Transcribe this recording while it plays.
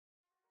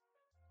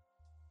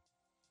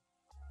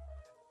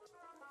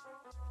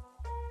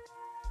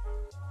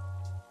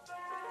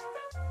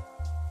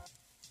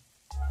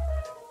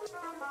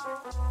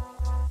Hey,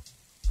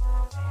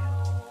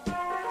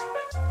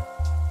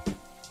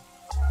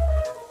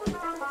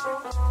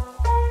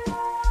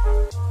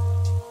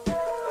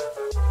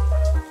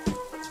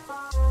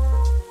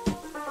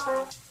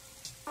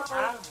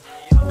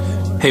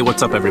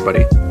 what's up,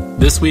 everybody?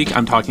 This week,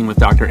 I'm talking with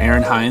Dr.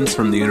 Aaron Hines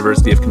from the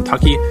University of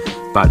Kentucky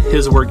about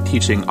his work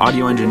teaching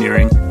audio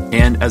engineering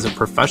and as a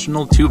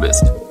professional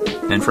tubist.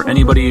 And for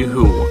anybody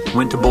who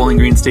went to Bowling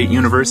Green State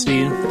University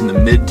in the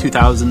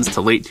mid-2000s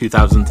to late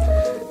 2000s,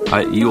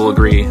 you will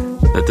agree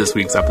that this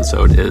week's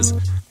episode is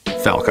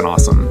Falcon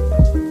Awesome.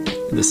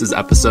 This is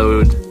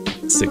episode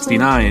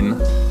 69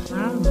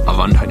 of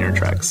Untenured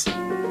Tracks.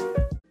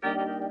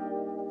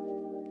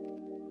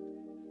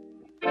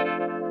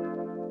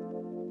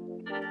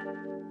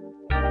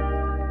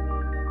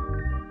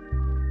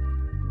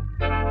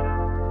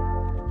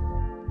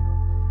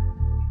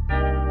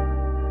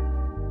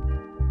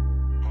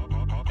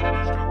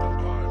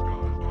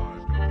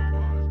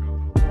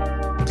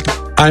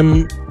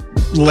 I'm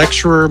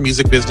lecturer,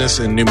 music business,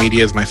 and new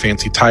media is my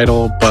fancy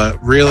title, but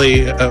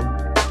really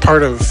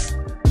part of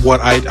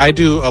what I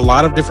do a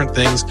lot of different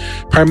things,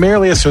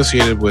 primarily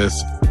associated with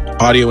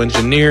audio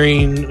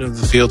engineering,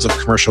 the fields of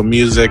commercial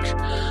music,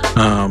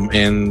 and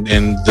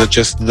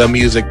the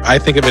music. I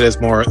think of it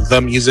as more the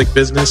music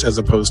business as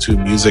opposed to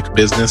music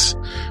business,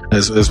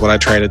 is what I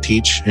try to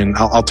teach, and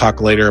I'll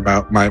talk later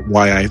about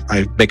why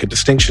I make a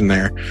distinction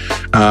there.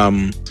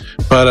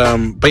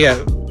 But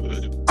yeah.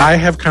 I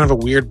have kind of a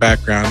weird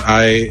background.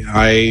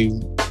 I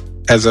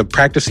as a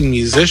practicing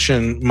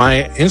musician,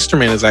 my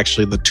instrument is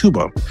actually the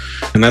tuba,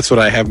 and that's what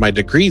I have my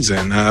degrees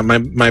in.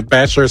 My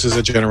bachelor's is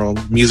a general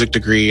music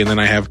degree, and then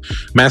I have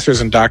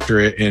master's and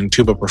doctorate in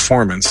tuba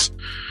performance.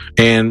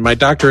 And my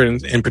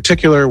doctorate in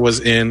particular was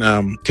in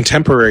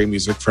contemporary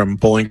music from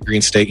Bowling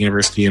Green State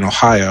University in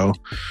Ohio.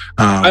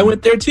 I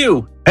went there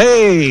too.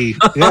 Hey,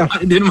 yeah,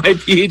 I did my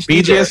PhD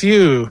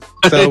BGSU.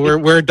 So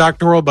we're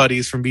doctoral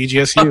buddies from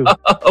BGSU.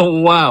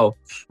 Oh wow.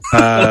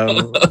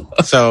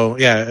 So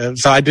yeah,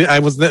 so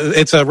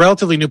it's a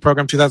relatively new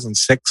program,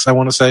 2006, I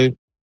want to say.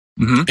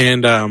 Mm-hmm.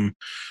 And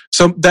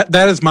so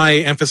that is my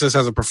emphasis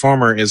as a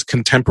performer, is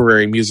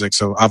contemporary music,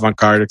 so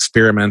avant-garde,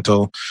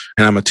 experimental,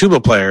 and I'm a tuba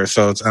player,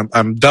 so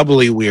I'm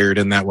doubly weird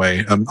in that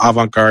way. I'm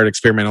avant-garde,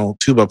 experimental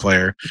tuba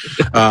player.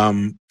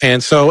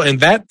 And so in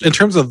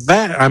terms of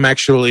that, I'm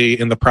actually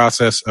in the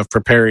process of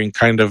preparing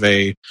kind of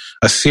a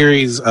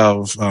series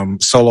of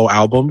solo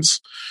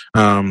albums.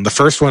 The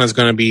first one is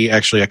going to be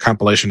actually a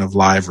compilation of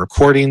live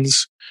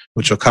recordings,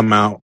 which will come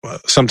out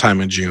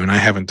sometime in June. I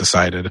haven't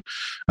decided.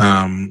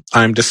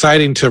 I'm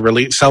deciding to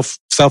release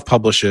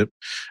self-publish it,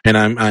 and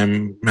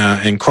I'm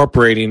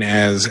incorporating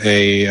as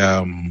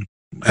a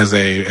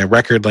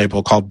record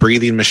label called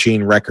Breathing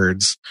Machine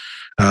Records.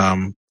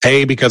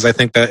 Because I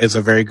think that is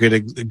a very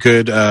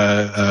good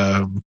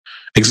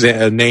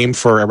name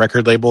for a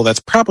record label. That's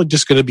probably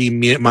just going to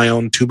be my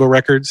own tuba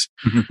records.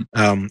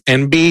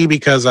 And B,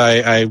 because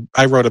I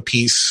wrote a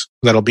piece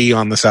that'll be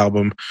on this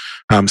album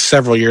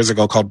several years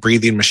ago called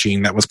Breathing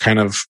Machine. That was kind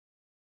of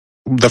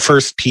the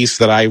first piece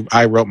that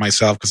I wrote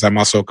myself, because I'm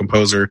also a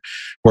composer,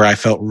 where I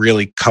felt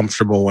really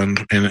comfortable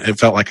and it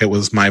felt like it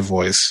was my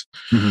voice.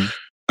 Mm-hmm.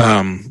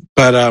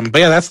 But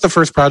yeah, that's the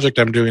first project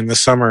I'm doing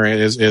this summer,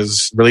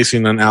 is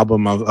releasing an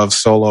album of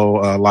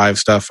solo live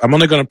stuff. I'm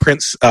only going to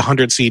print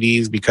 100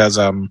 CDs because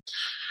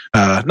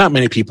not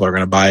many people are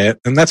going to buy it,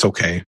 and that's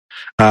okay.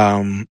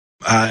 I'm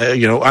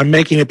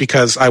making it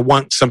because I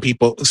want some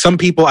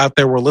people out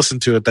there will listen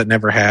to it that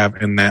never have,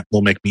 and that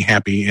will make me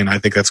happy, and I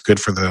think that's good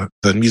for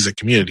the music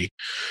community.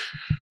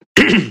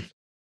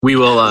 We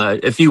will,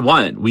 if you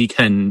want, we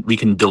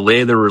can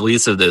delay the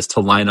release of this to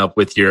line up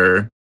with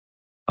your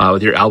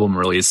album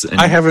release. And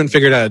I haven't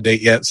figured out a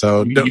date yet,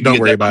 so don't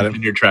worry about it.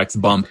 Your tracks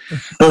bump.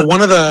 Well,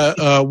 one of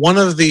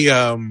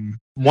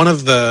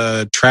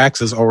the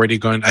tracks is already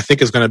going. I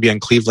think is going to be on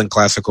Cleveland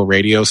Classical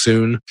Radio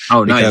soon.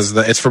 Oh, nice!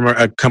 Because it's from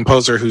a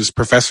composer who's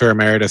professor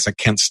emeritus at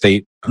Kent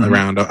State, mm-hmm.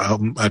 around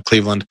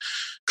Cleveland,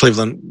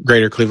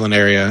 greater Cleveland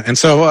area. And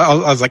so I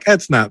was like,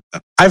 it's not.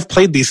 I've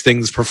played these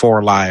things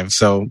before live,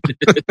 so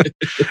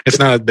it's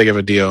not as big of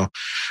a deal.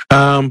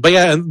 But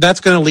yeah, that's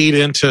going to lead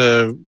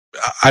into.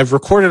 I've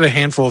recorded a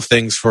handful of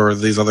things for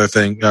these other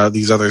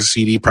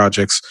CD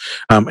projects.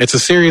 It's a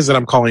series that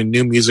I'm calling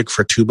New Music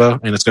for Tuba,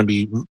 and it's going to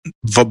be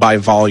by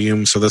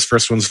volume. So this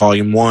first one's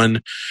volume 1.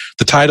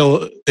 The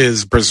title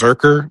is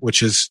Berserker,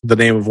 which is the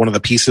name of one of the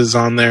pieces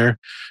on there.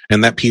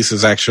 And that piece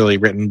is actually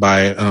written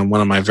by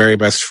one of my very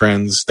best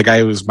friends, the guy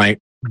who was my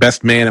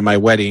best man at my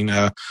wedding,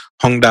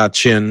 Hongda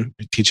Chin.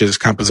 He teaches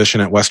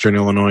composition at Western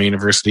Illinois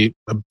University,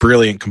 a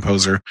brilliant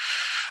composer.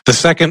 The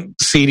second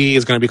CD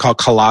is going to be called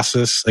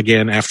Colossus,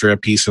 again after a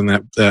piece on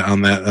that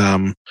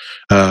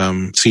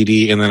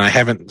CD, and then I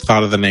haven't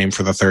thought of the name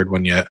for the third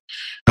one yet.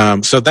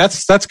 So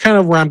that's kind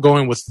of where I'm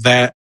going with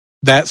that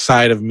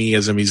side of me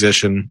as a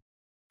musician.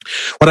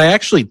 What I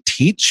actually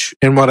teach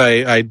and what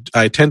I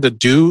tend to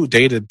do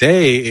day to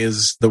day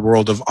is the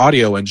world of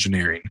audio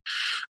engineering,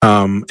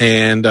 and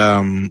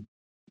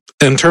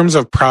in terms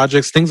of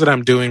projects, things that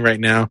I'm doing right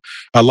now,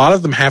 a lot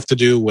of them have to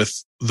do with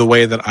the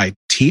way that I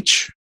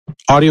teach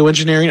audio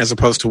engineering as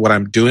opposed to what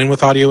I'm doing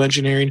with audio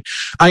engineering.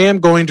 I am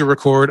going to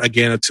record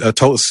again a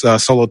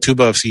solo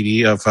tuba of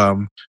CD of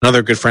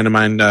another good friend of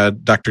mine,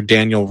 Dr.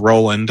 Daniel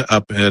Rowland,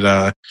 up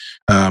at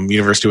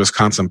University of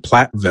Wisconsin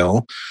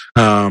Platteville.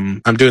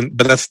 I'm doing,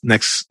 but that's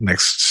next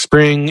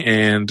spring.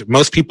 And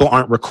most people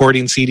aren't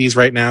recording CDs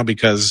right now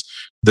because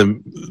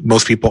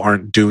most people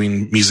aren't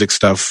doing music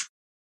stuff.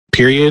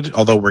 Period.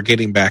 Although we're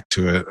getting back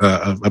to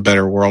a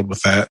better world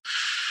with that.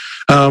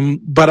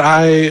 But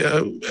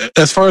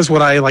as far as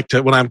what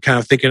I'm kind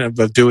of thinking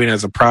of doing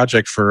as a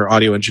project for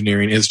audio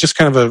engineering is just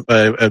kind of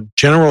a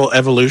general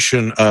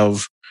evolution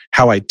of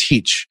how I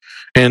teach.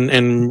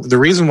 And the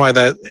reason why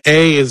that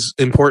is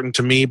important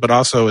to me, but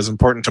also is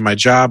important to my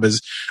job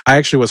is I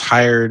actually was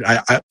hired.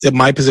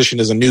 My position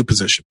is a new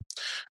position.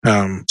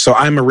 So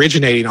I'm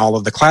originating all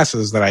of the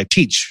classes that I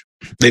teach.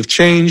 They've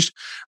changed,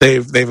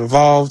 they've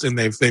evolved, and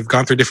they've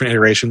gone through different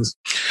iterations.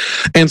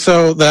 And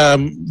so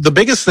the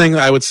biggest thing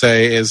I would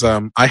say is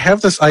I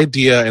have this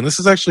idea, and this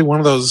is actually one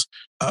of those.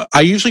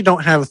 I usually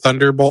don't have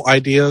thunderbolt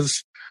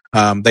ideas.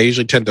 They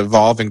usually tend to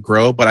evolve and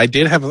grow, but I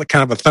did have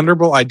kind of a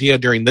thunderbolt idea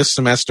during this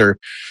semester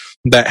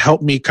that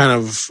helped me kind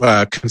of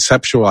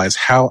conceptualize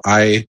how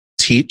I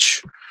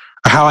teach.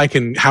 How I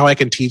can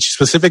teach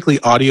specifically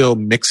audio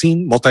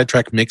mixing,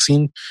 multi-track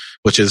mixing,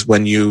 which is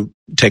when you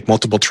take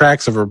multiple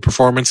tracks of a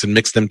performance and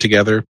mix them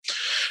together.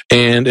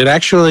 And it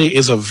actually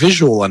is a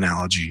visual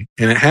analogy,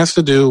 and it has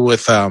to do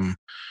with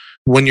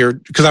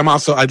because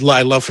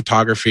I love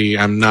photography.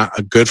 I'm not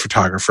a good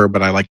photographer,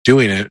 but I like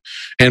doing it.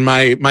 And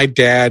my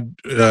dad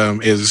still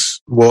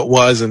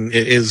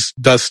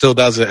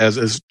does it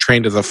is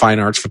trained as a fine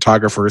arts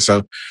photographer.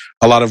 So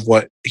a lot of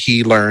what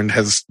he learned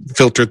has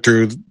filtered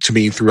through to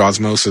me through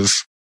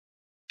osmosis.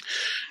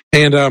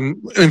 And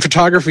in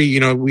photography,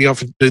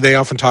 they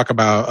often talk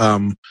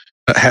about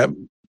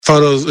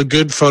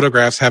good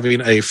photographs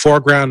having a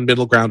foreground,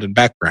 middle ground, and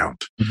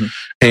background. Mm-hmm.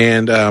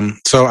 And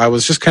so I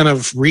was just kind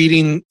of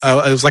reading.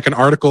 It was like an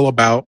article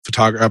about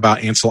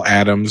Ansel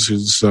Adams,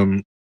 who's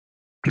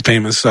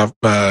famous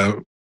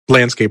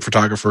landscape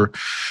photographer,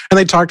 and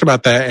they talked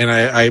about that. And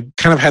I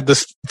kind of had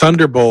this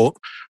thunderbolt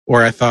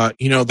where I thought,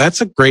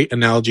 that's a great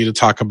analogy to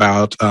talk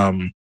about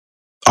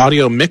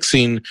audio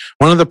mixing.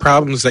 One of the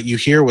problems that you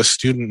hear with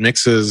student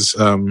mixes,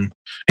 and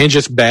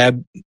just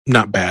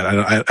not bad,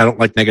 I don't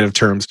like negative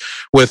terms,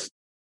 with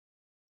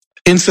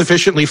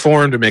insufficiently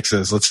formed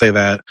mixes, let's say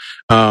that,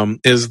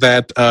 is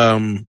that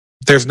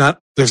there's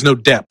no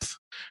depth.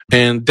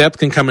 And depth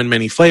can come in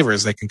many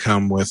flavors. They can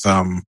come with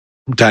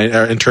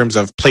in terms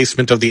of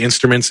placement of the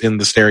instruments in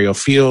the stereo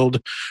field,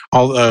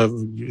 all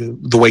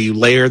the way you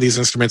layer these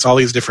instruments, all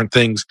these different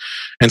things.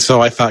 And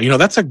so I thought,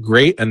 that's a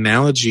great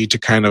analogy to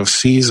kind of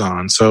seize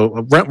on.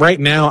 So right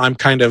now I'm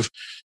kind of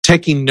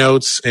taking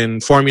notes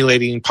and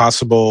formulating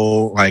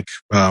possible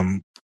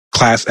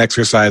class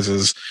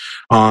exercises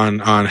on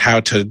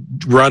how to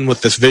run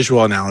with this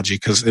visual analogy.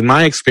 Because in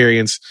my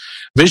experience,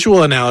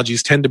 visual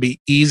analogies tend to be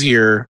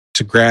easier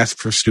to grasp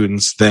for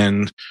students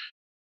than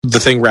the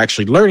thing we're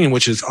actually learning,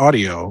 which is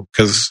audio,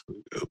 because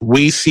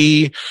we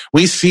see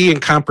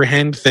and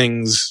comprehend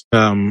things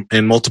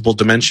in multiple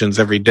dimensions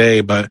every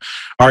day, but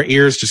our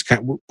ears just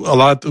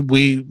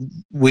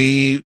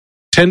we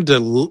tend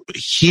to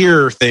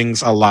hear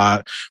things a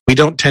lot. We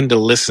don't tend to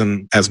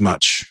listen as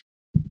much.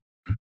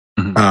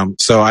 Mm-hmm.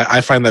 So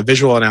I find that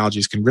visual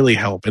analogies can really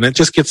help, and it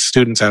just gets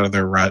students out of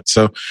their rut.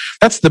 So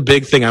that's the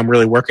big thing I'm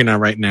really working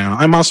on right now.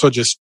 I'm also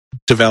just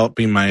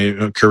developing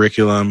my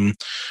curriculum.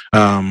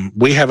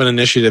 We have an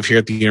initiative here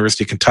at the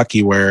University of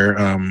Kentucky where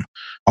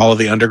all of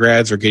the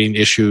undergrads are getting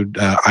issued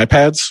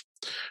iPads.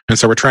 And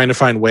so we're trying to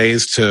find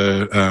ways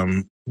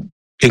to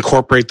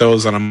incorporate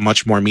those on a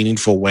much more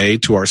meaningful way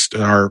to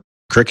our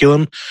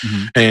curriculum.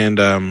 Mm-hmm.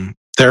 And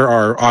there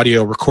are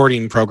audio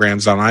recording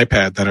programs on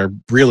iPad that are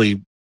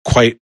really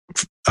quite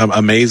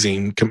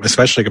amazing,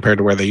 especially compared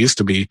to where they used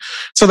to be.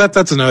 So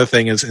that's another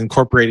thing, is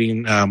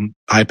incorporating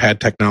iPad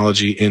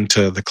technology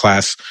into the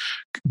class,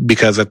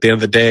 because at the end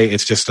of the day,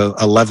 it's just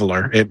a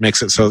leveler. It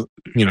makes it so,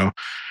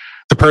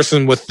 the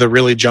person with the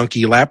really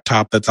junky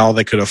laptop, that's all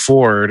they could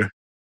afford.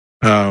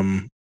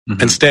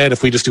 Instead,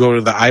 if we just go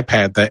to the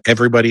iPad that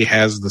everybody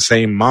has the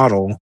same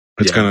model,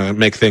 it's going to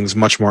make things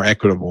much more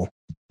equitable.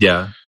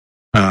 Yeah.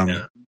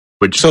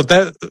 So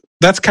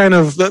that's kind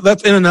of,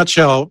 that's in a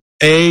nutshell,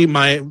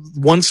 my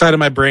one side of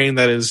my brain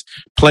that is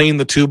playing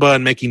the tuba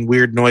and making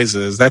weird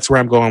noises. That's where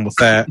I'm going with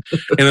that.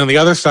 And then the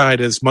other side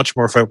is much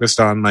more focused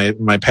on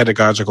my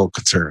pedagogical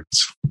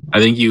concerns. I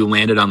think you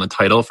landed on the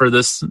title for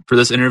this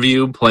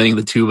interview, playing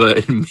the tuba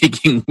and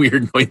making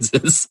weird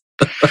noises.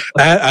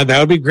 that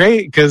would be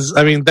great, because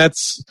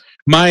that's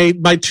my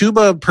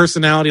tuba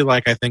personality.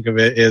 Like I think of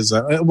it is,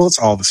 it's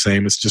all the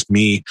same. It's just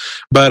me.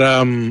 But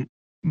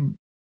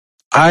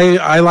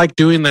I like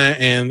doing that,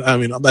 and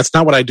that's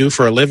not what I do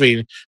for a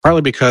living,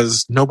 partly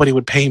because nobody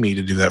would pay me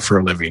to do that for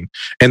a living.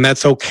 And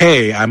that's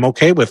okay. I'm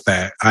okay with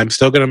that. I'm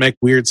still going to make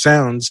weird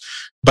sounds,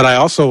 but I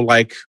also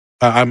like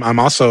I'm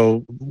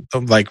also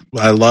like,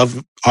 I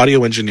love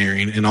audio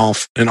engineering in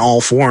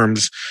all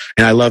forms,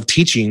 and I love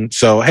teaching.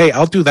 So, hey,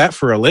 I'll do that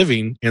for a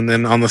living. And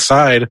then on the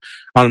side,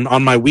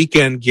 on my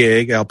weekend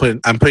gig,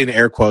 I'm putting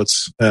air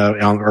quotes,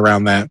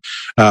 around that.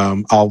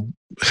 I'll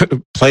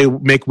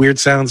make weird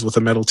sounds with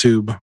a metal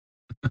tube.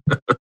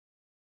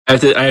 I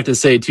have to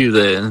say too,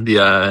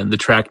 the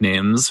track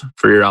names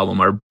for your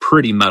album are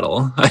pretty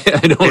metal. I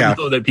don't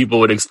know that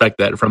people would expect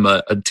that from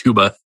a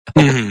tuba.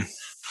 Mm-hmm.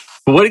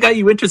 But what got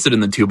you interested in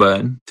the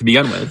tuba to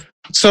begin with?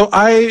 So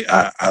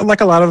I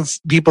like a lot of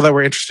people that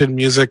were interested in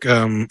music.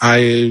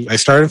 I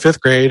started in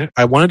 5th grade.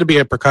 I wanted to be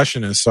a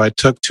percussionist, so I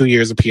took 2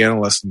 years of piano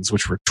lessons,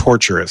 which were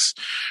torturous.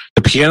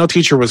 The piano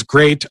teacher was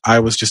great. I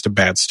was just a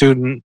bad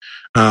student.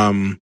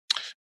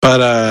 But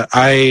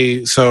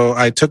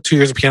I took 2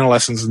 years of piano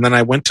lessons, and then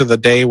I went to the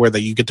day where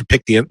you get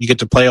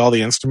to play all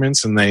the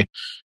instruments, and they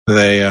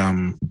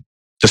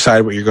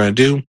decide what you're going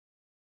to do.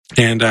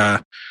 And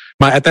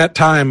at that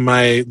time,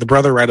 the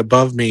brother right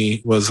above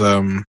me was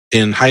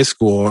in high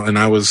school, and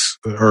he was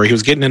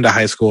getting into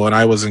high school, and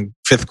I was in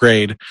 5th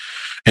grade.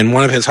 And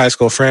one of his high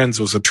school friends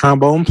was a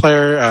trombone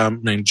player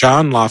named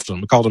John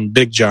Lofton. We called him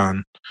Big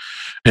John.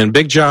 And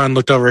Big John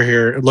looked over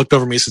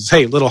me, and says,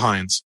 "Hey, Little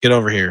Hines, get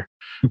over here."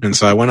 And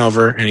so I went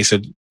over, and he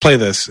said, "Play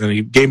this." And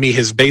he gave me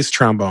his bass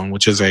trombone,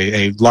 which is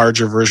a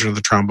larger version of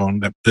the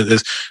trombone that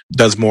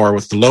does more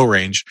with the low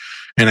range.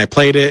 And I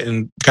played it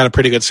and got a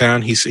pretty good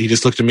sound. He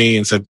just looked at me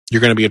and said,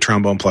 "You're going to be a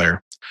trombone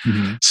player."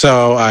 Mm-hmm.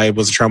 So I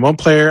was a trombone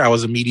player. I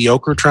was a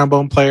mediocre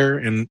trombone player.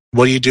 And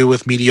what do you do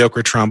with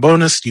mediocre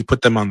trombonists? You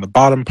put them on the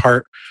bottom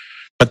part.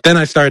 But then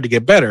I started to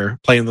get better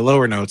playing the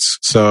lower notes.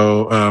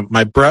 So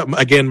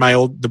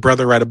the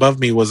brother right above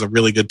me was a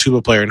really good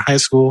tuba player in high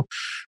school.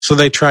 So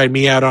they tried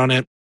me out on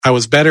it. I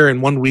was better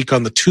in 1 week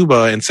on the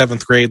tuba in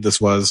 7th grade,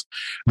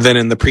 than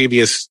in the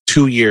previous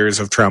 2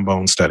 years of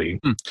trombone study.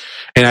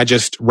 And I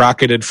just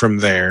rocketed from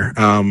there.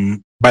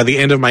 By the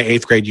end of my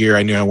 8th grade year,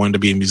 I knew I wanted to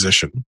be a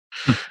musician.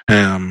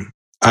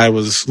 I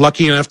was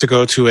lucky enough to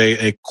go to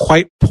a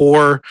quite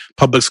poor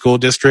public school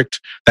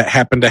district that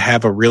happened to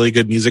have a really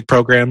good music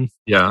program.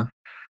 Yeah.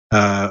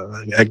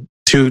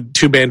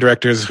 Two band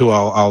directors who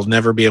I'll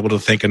never be able to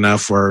thank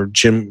enough were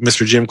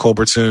Mr. Jim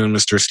Culbertson and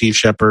Mr. Steve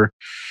Shepper.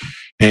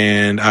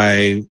 And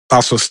I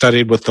also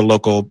studied with the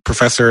local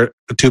professor,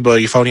 a tuba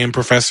euphonium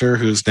professor,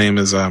 whose name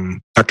is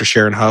Dr.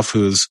 Sharon Huff,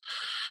 who's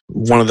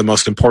one of the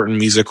most important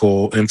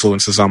musical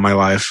influences on my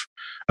life.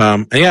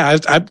 And yeah,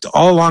 I've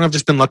all along I've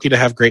just been lucky to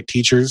have great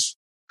teachers.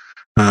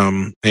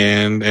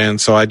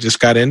 And so I just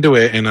got into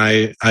it, and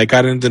I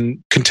got into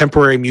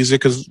contemporary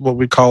music, is what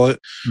we call it.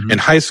 Mm-hmm. In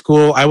high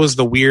school, I was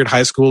the weird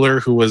high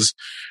schooler who was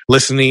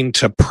listening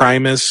to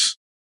Primus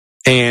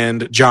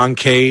and John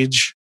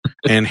Cage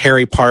and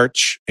Harry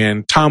Partch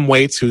and Tom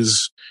Waits,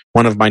 who's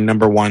one of my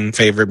number one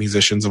favorite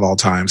musicians of all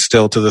time,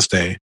 still to this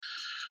day.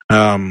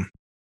 And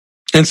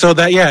so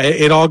that, yeah,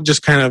 it's all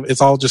just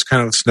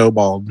kind of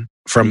snowballed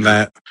from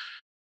that,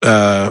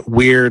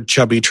 weird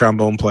chubby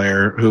trombone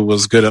player who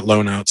was good at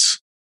low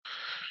notes.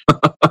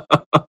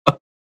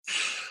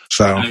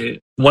 So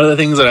one of the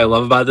things that I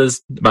love about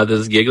this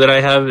gig that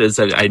I have is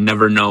that I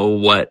never know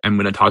what I'm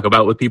going to talk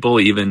about with people,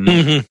 even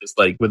just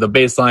like with a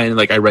baseline.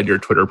 Like I read your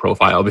Twitter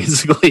profile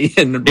basically,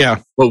 and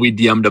what we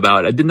DM'd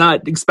about. I did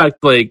not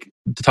expect to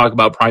talk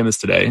about Primus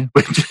today,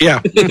 which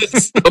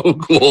is so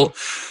cool.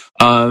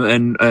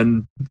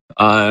 And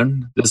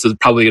this is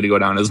probably going to go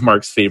down as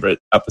Mark's favorite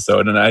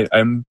episode, and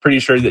I'm pretty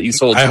sure that you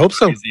sold. I hope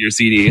so. Your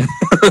CD.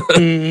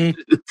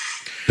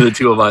 To the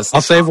two of us.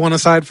 I'll save one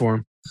aside for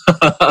him.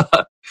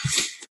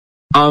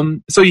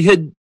 So you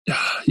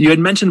had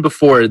mentioned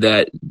before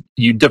that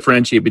you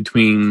differentiate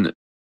between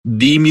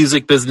the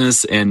music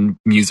business and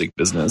music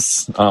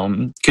business.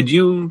 Could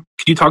you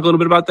talk a little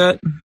bit about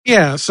that?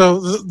 Yeah. So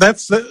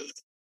that's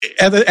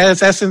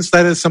as essence,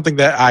 that is something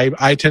that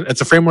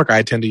it's a framework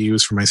I tend to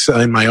use for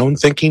myself in my own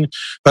thinking,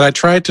 but I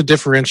try to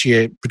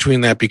differentiate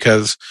between that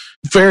because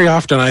very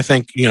often I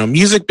think,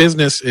 music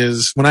business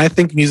is, when I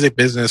think music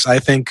business, I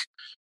think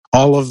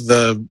all of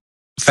the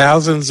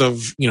thousands of,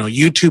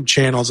 YouTube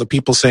channels of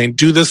people saying,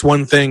 do this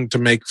one thing to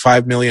make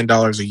 $5 million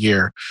a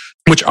year,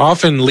 which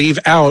often leave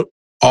out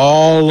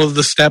all of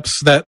the steps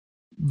that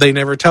they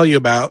never tell you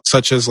about,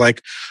 such as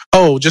like,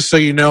 oh, just so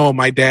you know,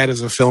 my dad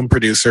is a film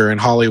producer in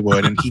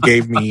Hollywood, and he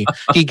gave me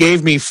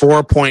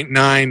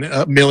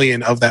 4.9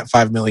 million of that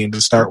 5 million to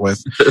start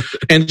with,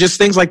 and just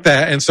things like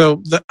that. And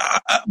so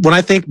when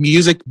I think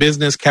music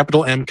business,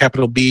 capital M,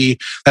 capital B,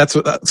 that's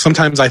what,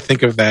 sometimes I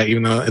think of that,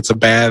 even though it's a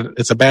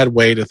bad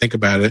way to think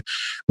about it.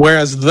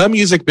 Whereas the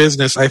music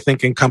business, I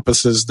think,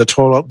 encompasses the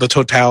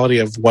totality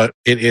of what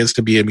it is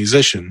to be a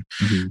musician,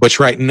 which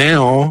right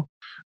now,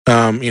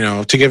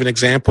 to give an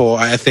example,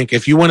 I think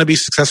if you want to be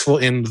successful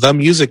in the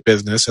music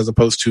business, as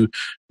opposed to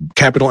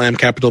capital M,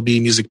 capital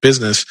B music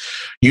business,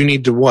 you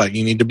need to what?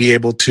 You need to be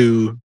able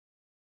to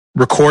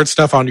record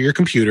stuff onto your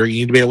computer.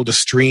 You need to be able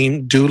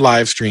to do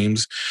live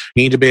streams.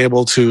 You need to be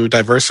able to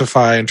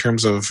diversify in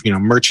terms of,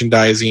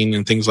 merchandising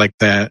and things like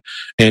that.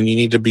 And you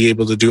need to be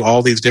able to do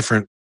all these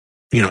different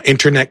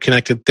internet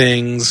connected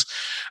things.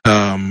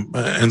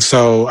 And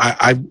so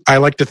I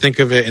like to think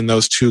of it in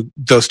those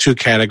two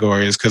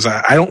categories, because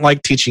I don't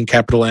like teaching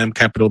capital M,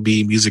 capital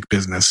B music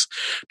business,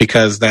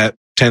 because that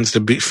tends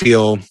to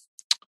feel,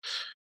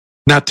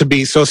 not to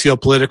be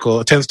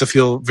socio-political, it tends to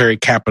feel very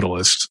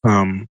capitalist,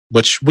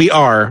 which we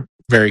are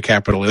very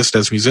capitalist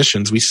as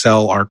musicians. We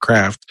sell our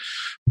craft,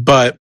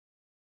 but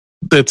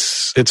it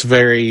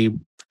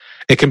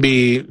can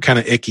be kind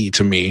of icky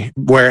to me.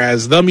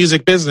 Whereas the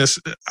music business,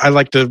 I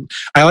like to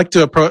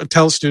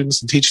tell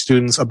students and teach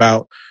students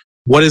about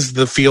what is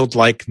the field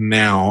like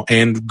now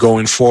and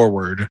going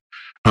forward.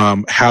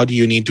 How do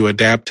you need to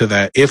adapt to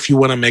that if you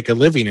want to make a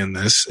living in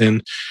this?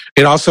 And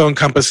it also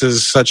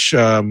encompasses such,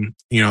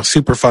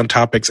 super fun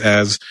topics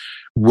as,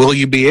 will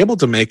you be able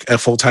to make a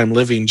full-time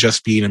living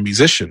just being a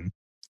musician?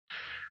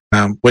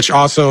 Which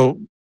also,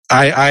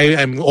 I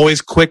am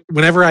always quick,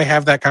 whenever I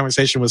have that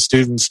conversation with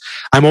students,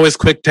 I'm always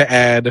quick to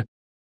add,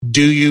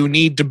 do you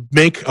need to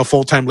make a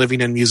full-time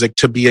living in music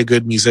to be a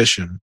good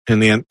musician?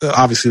 And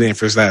obviously the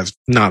answer is that is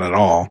not at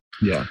all.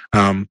 Yeah.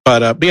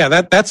 But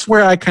yeah, that's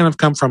where I kind of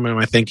come from in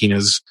my thinking,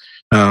 is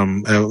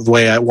the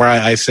way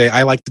I say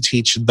I like to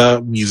teach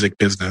the music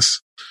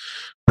business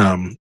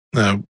in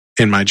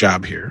my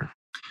job here.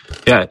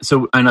 Yeah.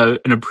 So in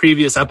a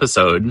previous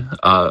episode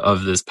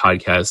of this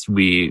podcast,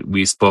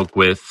 we spoke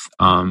with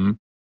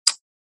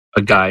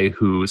a guy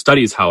who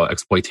studies how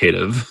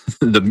exploitative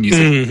the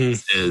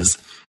music is.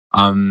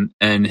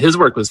 And his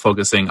work was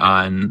focusing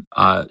on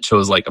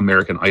shows like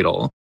American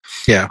Idol.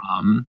 Yeah.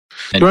 Do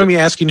you mind me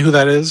asking who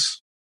that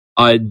is?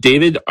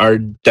 David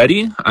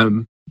Ardetti. I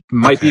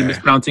might be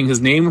mispronouncing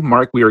his name.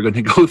 Mark, we are going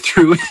to go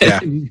through it. Yeah.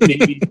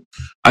 Maybe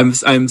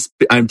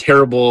I'm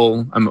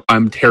terrible.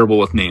 I'm terrible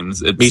with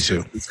names. Me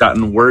too. It's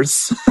gotten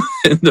worse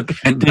in the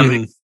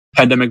pandemic.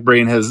 Pandemic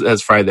brain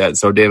has fried that.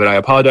 So David, I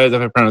apologize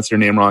if I pronounced your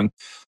name wrong.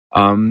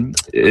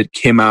 It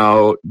came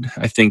out,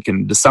 I think,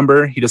 in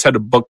December. He just had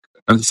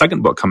a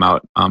second book come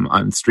out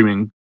on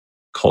streaming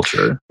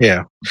culture.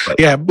 Yeah.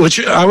 Yeah.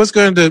 Which I was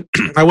going to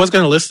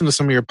listen to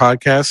some of your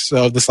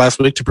podcasts this last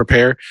week to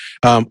prepare.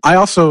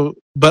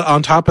 But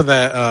on top of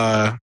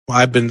that,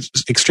 I've been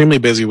extremely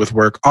busy with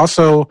work.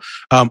 Also,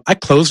 I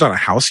closed on a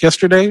house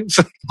yesterday.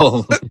 So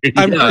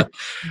I'm a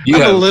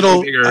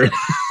little,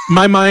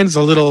 my mind's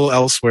a little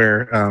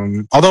elsewhere.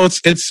 Although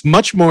it's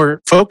much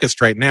more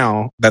focused right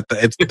now that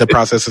the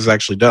process is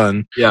actually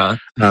done. Yeah.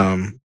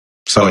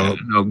 So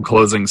no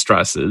closing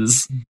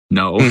stresses.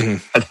 No,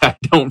 I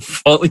don't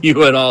fault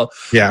you at all.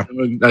 Yeah.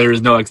 There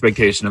is no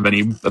expectation of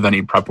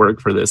any prep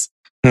work for this.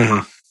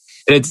 Mm-hmm.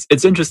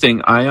 It's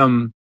interesting. I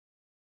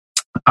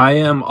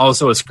am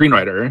also a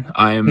screenwriter.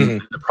 I am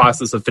in the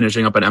process of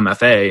finishing up an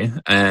MFA,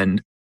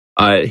 and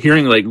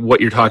hearing like what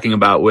you're talking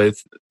about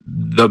with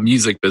the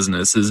music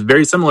business is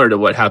very similar to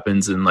what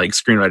happens in like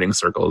screenwriting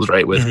circles,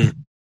 right? With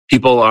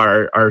people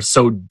are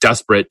so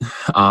desperate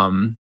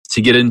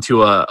to get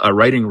into a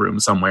writing room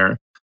somewhere,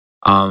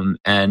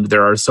 and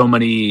there are so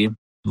many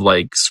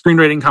like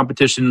screenwriting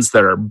competitions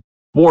that are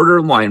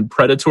borderline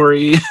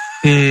predatory.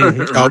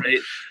 Right?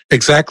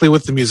 Exactly,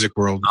 with the music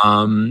world.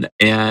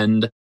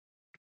 And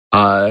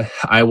I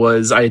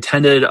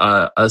attended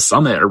a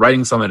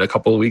writing summit a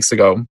couple of weeks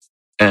ago,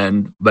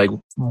 and like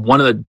one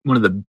of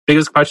the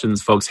biggest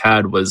questions folks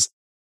had was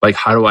like,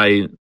 how do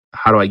I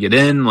get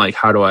in? Like,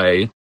 how do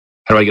I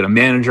get a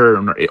manager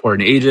or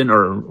an agent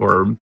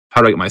or how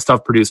do I get my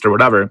stuff produced or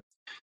whatever?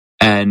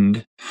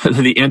 And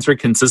the answer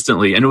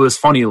consistently, and it was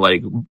funny,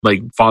 like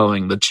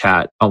following the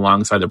chat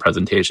alongside the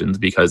presentations,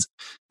 because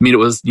I mean, it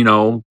was,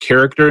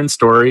 character and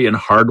story and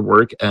hard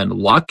work and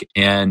luck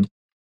and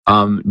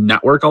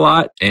network a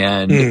lot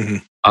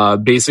and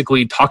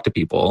basically talk to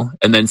people,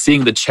 and then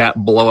seeing the chat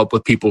blow up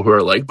with people who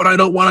are like, but I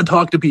don't want to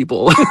talk to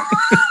people.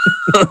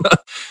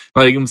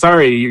 Like, I'm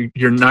sorry,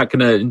 you're not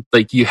gonna,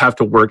 like, you have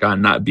to work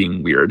on not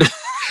being weird.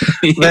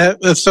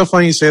 That's so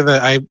funny you say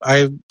that.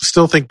 I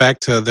still think back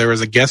to, there was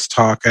a guest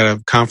talk at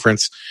a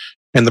conference,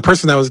 and the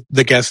person that was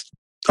the guest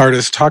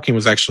artist talking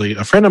was actually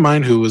a friend of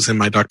mine who was in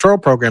my doctoral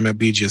program at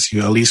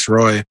BGSU, Elise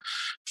Roy,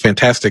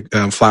 fantastic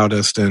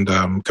flautist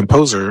and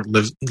composer,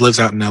 lives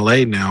out in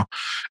LA now.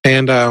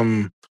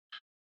 And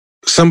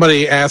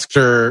somebody asked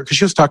her, because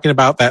she was talking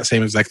about that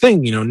same exact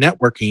thing,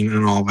 networking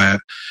and all that.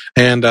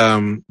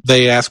 And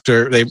they asked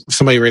her,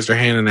 somebody raised their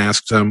hand and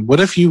asked, what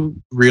if you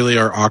really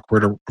are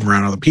awkward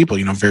around other people,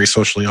 very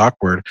socially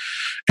awkward?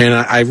 And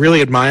I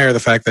really admire the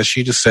fact that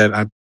she just said,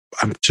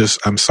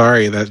 I'm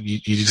sorry that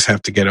you just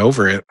have to get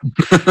over it.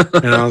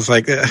 And I was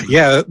like,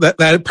 yeah,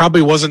 that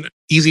probably wasn't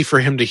easy for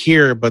him to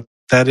hear, but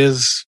that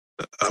is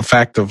a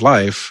fact of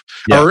life,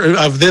 or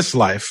of this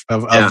life,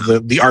 of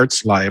the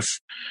arts life.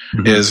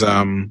 Is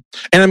and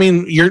I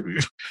mean,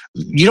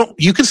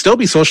 you can still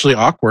be socially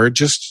awkward,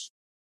 just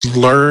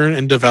learn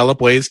and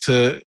develop ways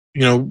to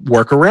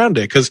work around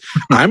it, because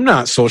I'm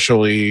not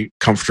socially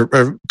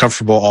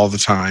comfortable all the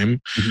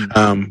time.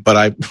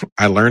 But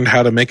I learned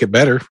how to make it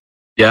better.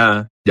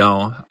 Yeah.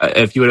 No,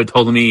 if you would have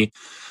told me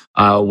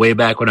way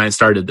back when I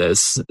started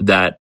this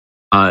that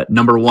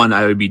number one,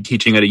 I would be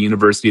teaching at a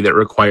university that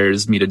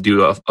requires me to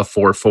do a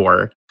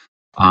 4-4.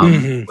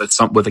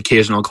 With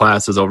occasional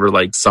classes over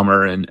like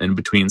summer and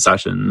between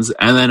sessions,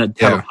 and then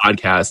have a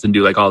podcast and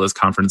do like all this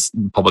conference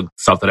public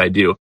stuff that I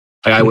do.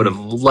 Like I would have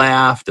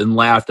laughed and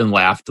laughed and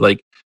laughed. Like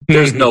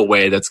there's no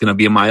way that's going to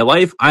be in my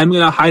life. I'm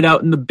going to hide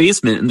out in the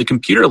basement in the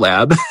computer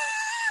lab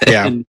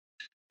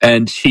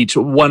and teach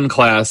one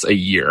class a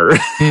year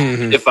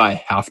if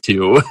I have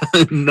to.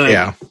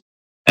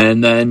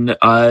 And then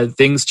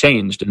things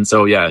changed. And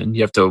so,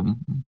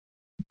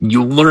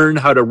 you learn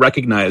how to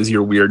recognize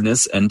your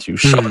weirdness and to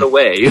shove it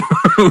away.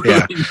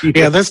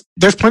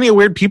 There's plenty of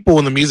weird people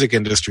in the music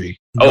industry.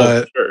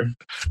 But sure.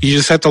 You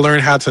just have to learn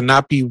how to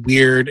not be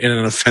weird in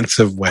an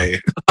offensive way.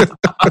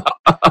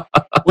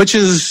 Which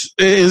is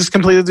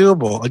completely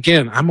doable.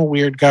 Again, I'm a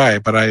weird guy,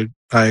 but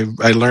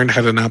I learned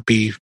how to not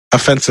be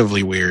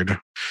offensively weird.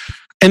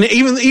 And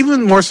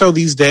even more so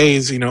these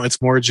days,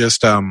 it's more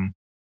just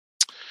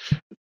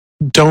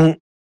don't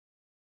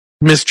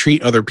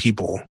mistreat other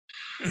people.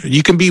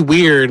 You can be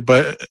weird,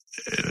 but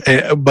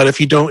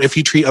if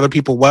you treat other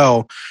people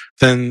well,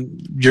 then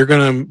you're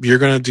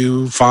gonna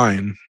do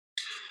fine.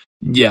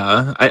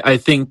 Yeah, I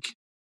think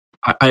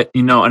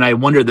and I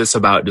wonder this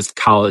about just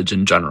college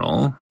in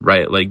general,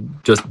 right?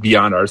 Like just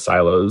beyond our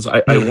silos.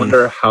 I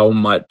wonder how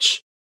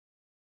much.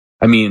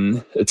 I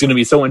mean, it's going to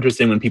be so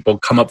interesting when people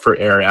come up for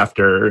air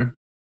after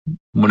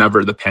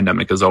whenever the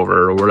pandemic is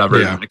over or whatever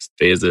the next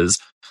phase is,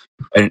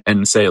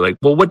 and say like,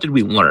 well, what did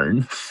we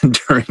learn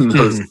during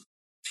those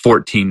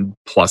 14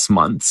 plus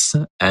months,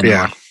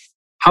 and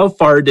how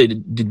far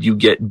did you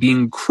get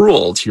being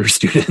cruel to your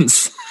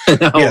students?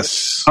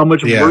 How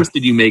much worse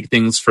did you make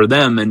things for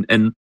them?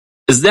 And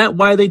is that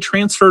why they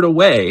transferred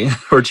away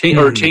or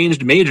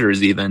changed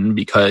majors even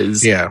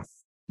because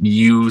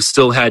you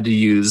still had to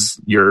use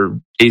your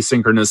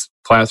asynchronous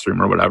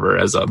classroom or whatever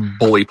as a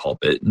bully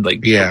pulpit,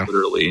 like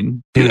literally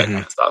do that kind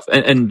of stuff,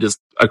 and just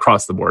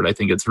across the board, I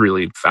think it's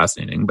really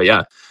fascinating. But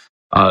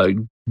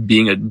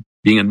being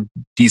a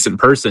decent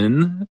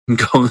person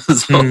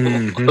goes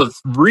a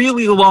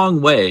really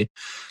long way.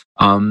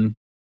 Because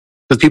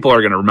people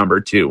are going to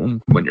remember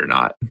too when you're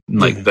not.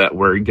 Like that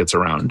word gets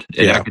around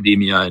in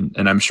academia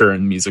and I'm sure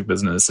in music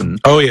business and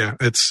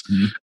it's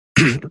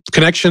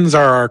connections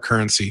are our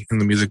currency in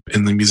the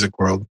music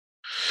world.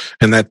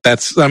 And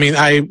that's when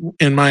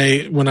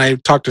I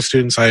talk to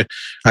students, I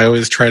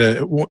always try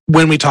to,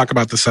 when we talk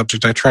about the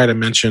subject, I try to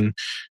mention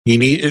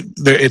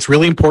it's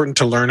really important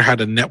to learn how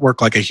to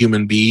network like a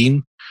human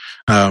being.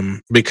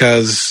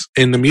 Because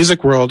in the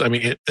music world,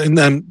 in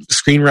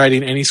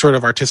screenwriting, any sort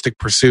of artistic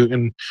pursuit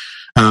and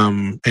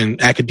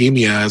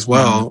academia as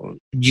well,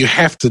 you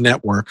have to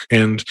network,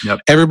 and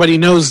everybody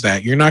knows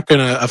that. You're not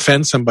going to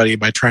offend somebody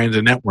by trying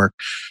to network.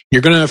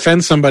 You're going to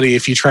offend somebody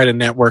if you try to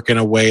network in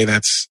a way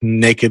that's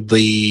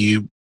nakedly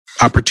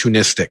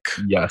opportunistic.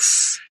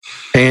 Yes.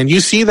 And you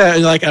see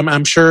that, like,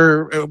 I'm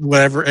sure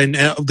whatever, and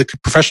the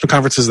professional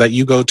conferences that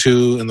you go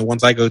to and the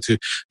ones I go to,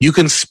 you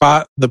can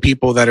spot the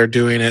people that are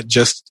doing it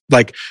just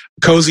like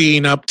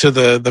cozying up to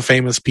the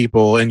famous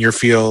people in your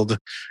field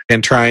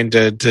and trying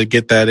to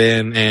get that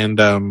in. And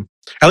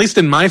at least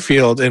in my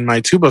field, in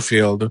my tuba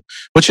field,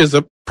 which is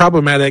a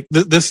problematic,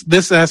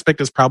 this aspect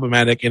is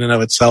problematic in and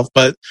of itself,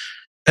 but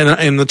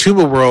in the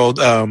tuba world,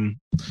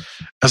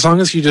 as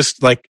long as you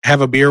just like have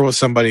a beer with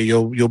somebody,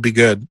 you'll be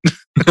good.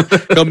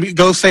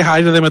 go say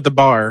hi to them at the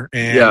bar,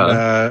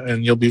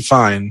 and you'll be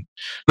fine.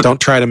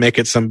 Don't try to make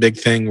it some big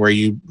thing where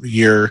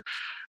you're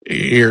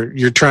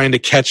trying to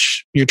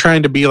catch. You're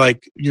trying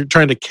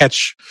to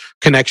catch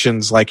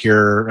connections like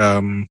you're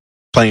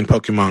playing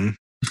Pokemon.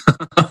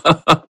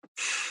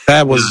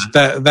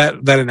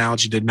 That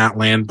analogy did not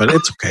land, but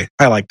it's okay.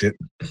 I liked it.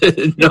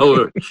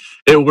 No,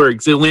 it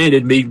works. It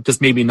landed,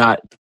 maybe not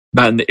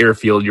in the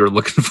airfield you were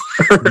looking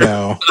for.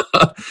 No.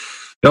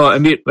 No, I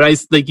mean,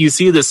 but you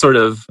see this sort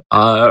of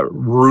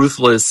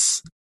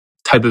ruthless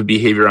type of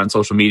behavior on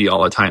social media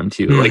all the time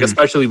too. Like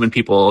especially when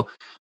people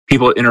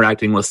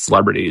interacting with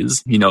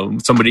celebrities,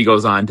 somebody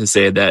goes on to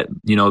say that,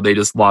 they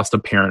just lost a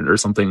parent or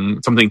something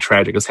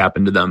tragic has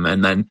happened to them,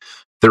 and then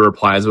their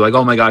replies are like,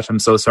 "Oh my gosh, I'm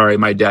so sorry,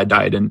 my dad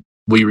died, and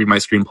will you read my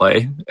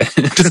screenplay?"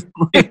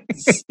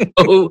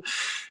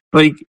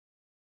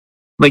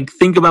 Like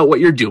think about what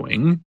you're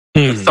doing.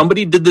 If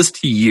somebody did this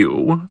to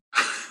you,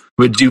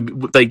 would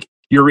you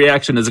your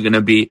reaction isn't going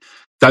to be,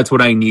 "That's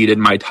what I need in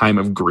my time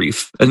of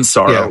grief and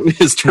sorrow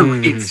is to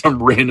read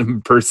some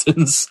random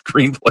person's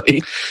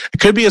screenplay." It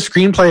could be a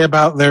screenplay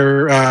about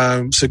their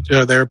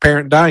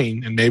parent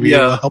dying, and maybe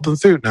it'll help them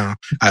through. No,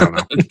 I don't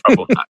know.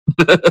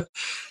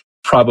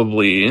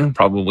 Probably not.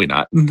 Probably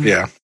not.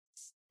 Yeah.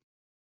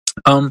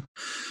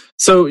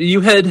 So we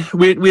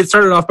had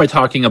started off by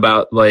talking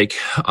about like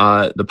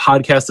the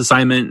podcast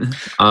assignment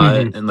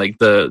and like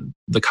the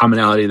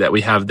commonality that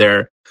we have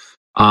there,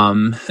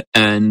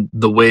 and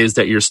the ways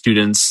that your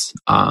students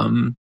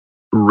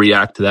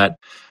react to that.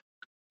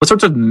 What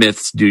sorts of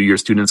myths do your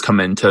students come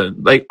into?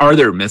 Like, are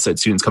there myths that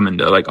students come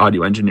into like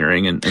audio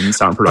engineering and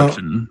sound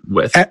production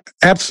with?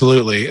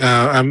 Absolutely.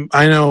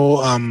 I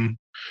know.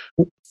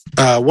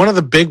 one of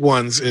the big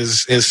ones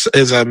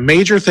is a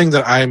major thing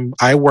that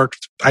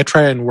I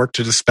try and work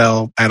to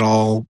dispel at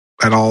all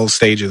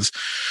stages,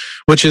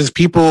 which is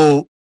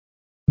people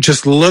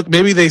just look,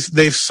 maybe they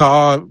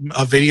saw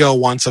a video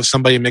once of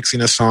somebody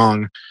mixing a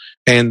song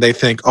and they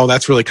think, oh,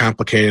 that's really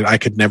complicated, I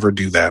could never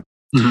do that.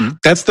 Mm-hmm.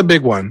 That's the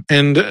big one.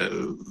 And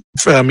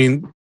I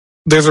mean,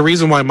 there's a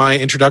reason why my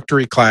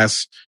introductory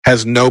class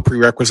has no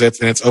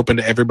prerequisites and it's open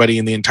to everybody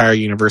in the entire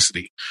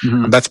university.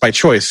 Mm-hmm. That's by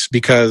choice,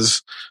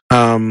 because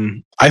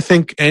I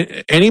think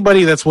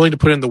anybody that's willing to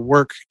put in the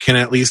work can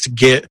at least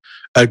get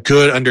a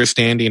good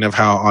understanding of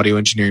how audio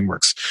engineering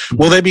works. Mm-hmm.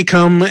 Will they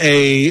become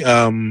a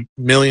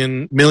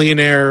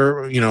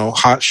millionaire,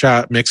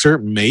 hotshot mixer?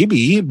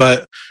 Maybe,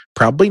 but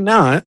probably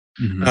not,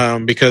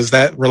 mm-hmm. Because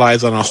that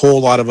relies on a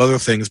whole lot of other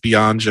things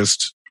beyond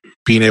just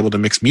being able to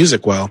mix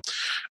music well.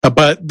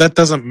 But that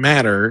doesn't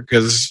matter,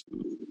 because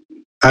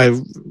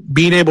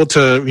being able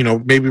to,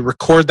 maybe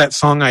record that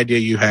song idea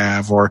you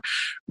have, or,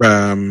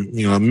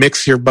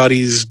 mix your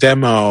buddy's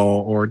demo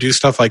or do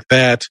stuff like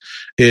that,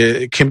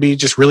 it can be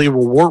just really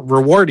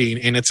rewarding.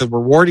 And it's a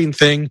rewarding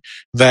thing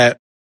that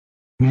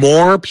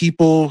more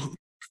people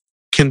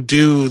can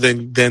do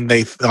than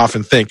they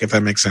often think, if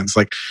that makes sense.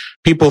 Like,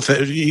 people,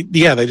 they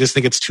just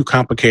think it's too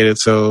complicated.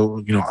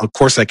 So, of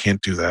course I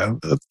can't do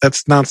that.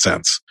 That's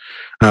nonsense.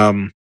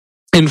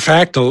 In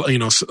fact,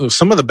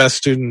 some of the best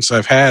students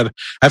I've had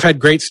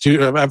great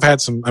students. I've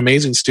had some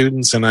amazing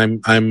students, and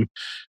I'm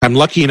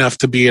lucky enough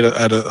to be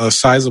at a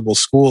sizable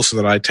school, so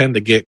that I tend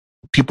to get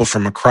people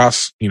from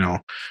across,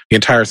 the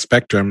entire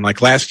spectrum.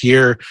 Like last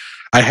year,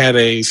 I had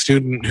a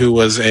student who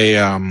was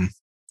a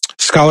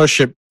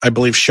scholarship, I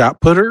believe, shot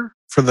putter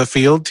for the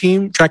field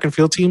team, track and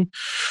field team,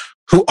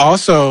 who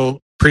also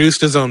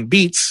produced his own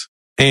beats.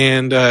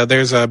 And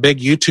there's a big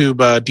YouTube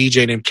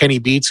DJ named Kenny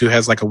Beats who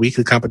has like a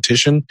weekly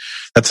competition.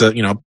 That's a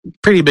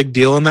pretty big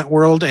deal in that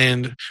world.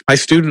 And my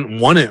student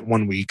won it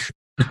one week.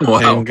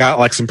 Wow. And got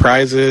like some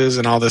prizes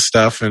and all this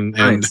stuff.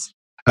 Nice.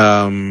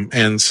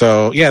 And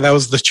so that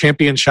was the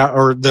champion shot,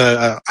 or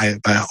the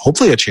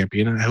hopefully a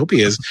champion. I hope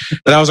he is.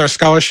 But that was our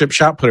scholarship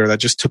shot putter that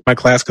just took my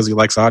class because he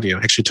likes audio.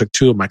 Actually took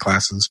 2 of my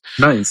classes.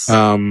 Nice.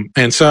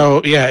 And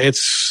so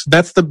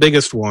that's the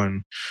biggest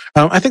one.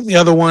 I think the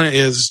other one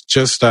is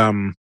just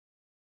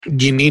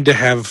you need to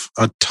have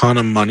a ton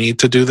of money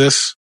to do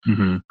this.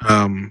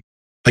 Mm-hmm.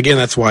 Again,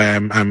 that's why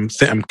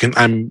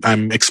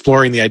I'm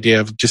exploring the idea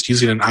of just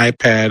using an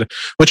iPad,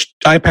 which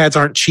iPads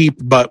aren't cheap,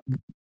 but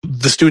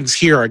the students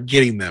here are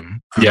getting them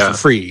for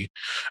free.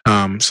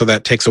 So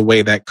that takes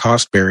away that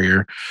cost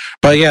barrier.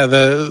 But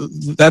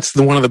that's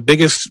one of the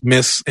biggest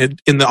myths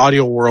in the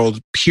audio world,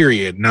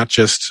 period. Not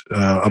just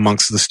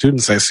amongst the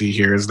students I see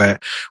here, is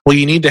that, well,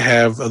 you need to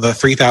have the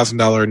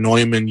 $3,000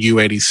 Neumann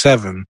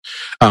U87.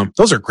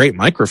 Those are great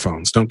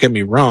microphones, don't get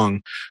me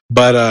wrong.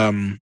 But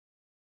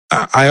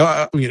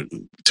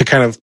to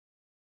kind of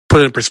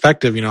put it in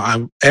perspective,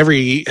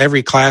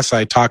 every class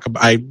I talk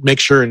about, I make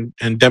sure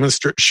and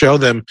demonstrate, show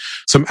them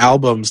some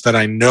albums that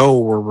I know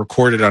were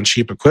recorded on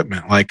cheap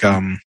equipment. Like,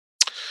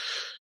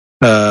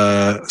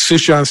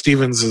 Sufjan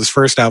Stevens'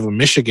 first album,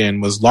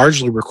 Michigan, was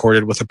largely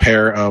recorded with a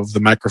pair of the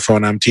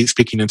microphone I'm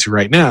speaking into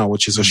right now,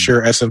 which is a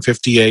Shure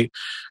SM58,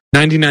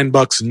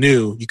 $99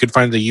 new. You could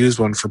find the used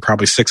one for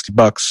probably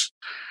 $60.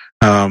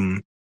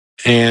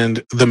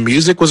 And the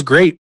music was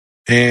great,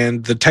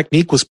 and the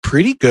technique was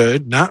pretty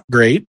good, not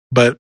great,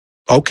 but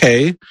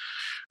okay.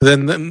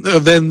 Then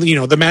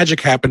the magic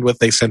happened with,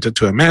 they sent it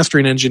to a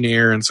mastering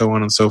engineer and so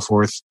on and so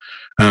forth.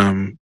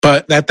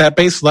 But at that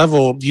base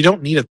level, you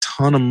don't need a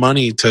ton of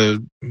money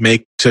to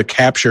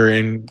capture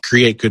and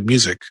create good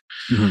music.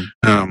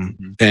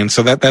 Mm-hmm. And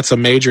so that's a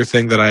major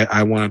thing that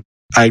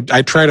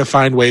I try to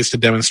find ways to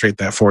demonstrate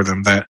that for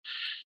them, that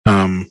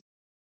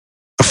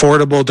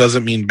affordable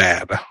doesn't mean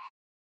bad.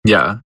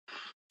 Yeah.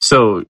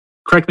 So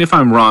correct me if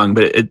I'm wrong,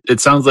 but it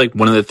sounds like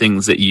one of the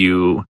things that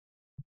you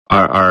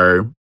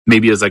are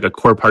maybe as like a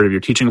core part of your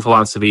teaching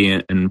philosophy,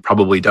 and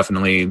probably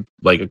definitely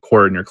like a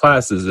core in your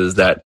classes, is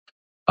that,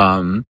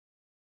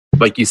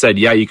 like you said,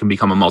 you can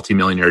become a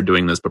multimillionaire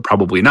doing this, but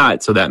probably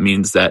not. So that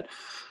means that,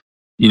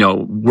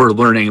 we're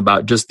learning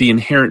about just the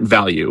inherent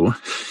value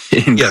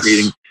in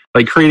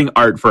creating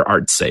art for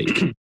art's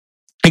sake.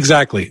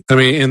 Exactly.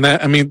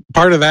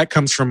 Part of that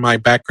comes from my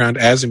background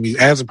as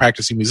a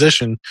practicing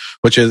musician,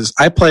 which is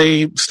I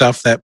play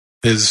stuff that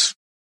is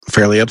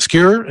fairly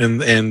obscure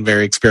and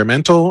very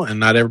experimental,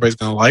 and not everybody's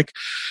going to like,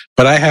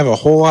 but I have a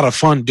whole lot of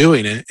fun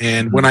doing it.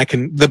 And when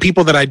the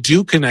people that I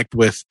do connect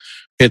with,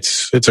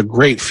 it's a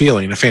great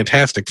feeling, a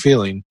fantastic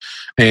feeling.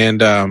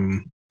 And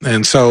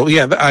so,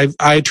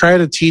 I try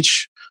to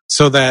teach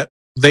so that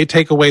they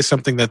take away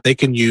something that they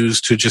can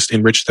use to just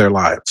enrich their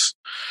lives.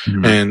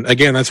 Mm-hmm. And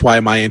again, that's why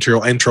my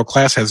intro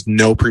class has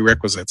no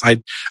prerequisites.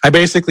 I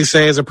basically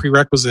say, as a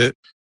prerequisite,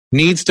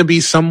 needs to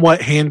be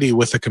somewhat handy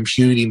with a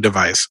computing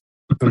device.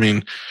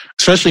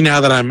 Especially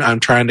now that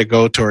I'm trying to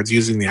go towards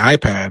using the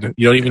iPad,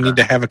 you don't even need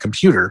to have a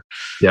computer.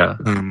 Yeah.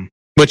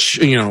 Which,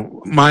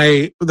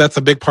 that's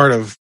a big part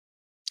of,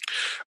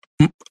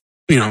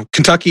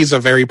 Kentucky is a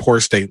very poor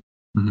state.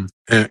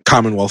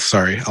 Commonwealth,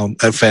 sorry. I'll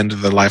offend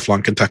the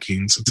lifelong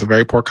Kentuckians. It's a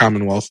very poor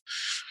Commonwealth.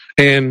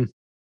 And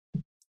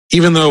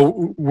even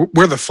though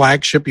we're the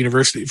flagship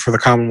university for the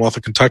Commonwealth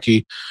of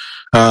Kentucky,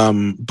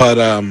 but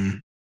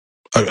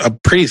a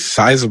pretty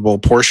sizable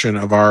portion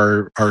of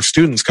our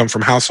students come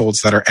from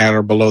households that are at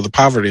or below the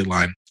poverty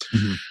line.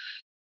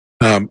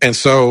 And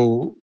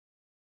so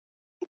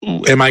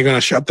am I going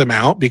to shut them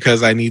out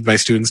because I need my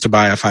students to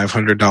buy a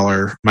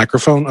 $500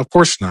 microphone? Of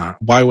course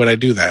not. Why would I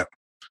do that?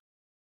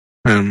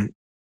 And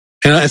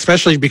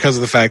especially because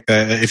of the fact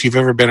that if you've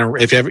ever been,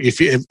 if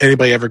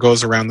anybody ever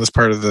goes around this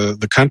part of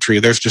the country,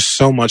 there's just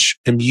so much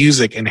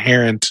music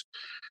inherent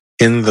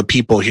in the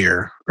people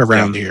here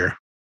around here.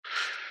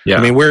 Yeah.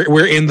 I mean,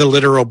 we're in the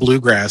literal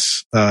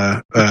bluegrass,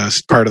 part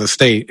of the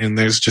state, and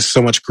there's just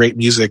so much great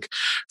music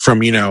from,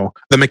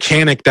 the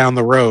mechanic down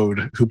the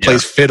road who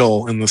plays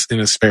fiddle in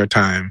his spare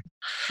time.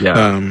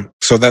 Yeah.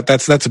 So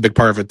that's a big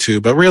part of it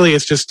too. But really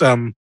it's just,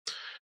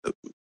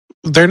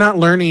 they're not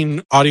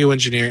learning audio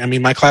engineering. I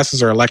mean, my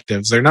classes are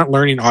electives. They're not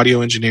learning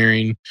audio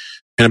engineering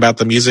and about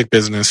the music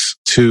business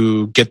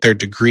to get their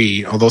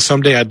degree. Although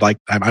someday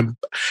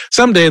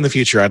someday in the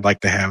future, I'd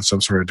like to have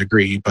some sort of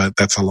degree, but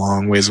that's a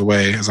long ways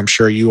away, as I'm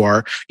sure you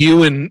are.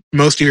 You and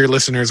most of your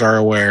listeners are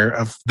aware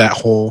of that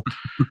whole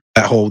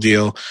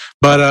deal.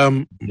 But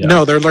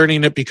no, they're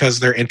learning it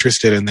because they're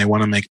interested and they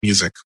want to make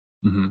music.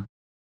 Mm-hmm.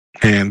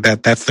 And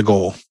that's the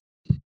goal.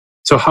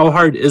 So how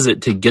hard is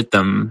it to get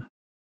them,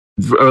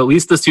 or at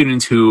least the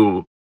students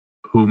who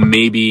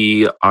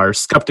maybe are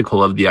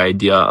skeptical of the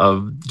idea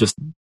of just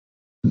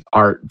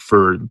art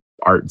for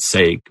art's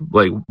sake?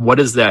 Like, what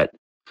is that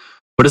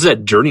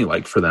journey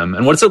like for them?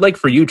 And what's it like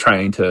for you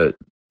trying to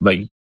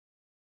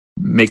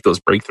make those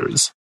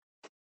breakthroughs?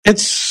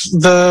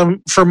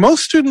 For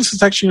most students,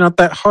 it's actually not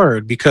that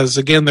hard because,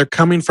 again, they're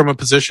coming from a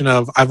position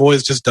of, I've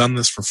always just done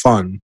this for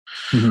fun.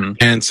 Mm-hmm.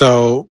 And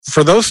so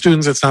for those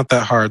students, it's not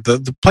that hard.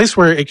 The place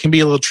where it can be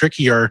a little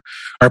tricky are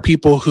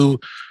people who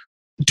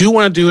do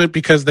want to do it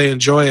because they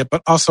enjoy it,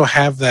 but also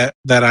have that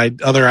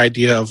other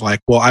idea of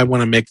well, I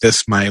want to make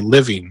this my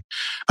living.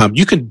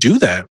 You can do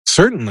that,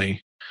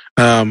 certainly.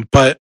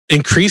 But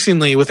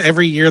increasingly with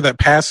every year that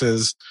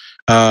passes,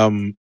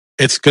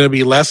 it's going to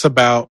be less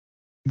about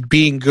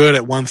being good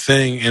at one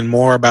thing and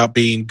more about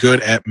being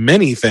good at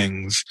many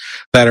things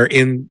that are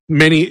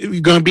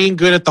being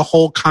good at the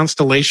whole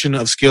constellation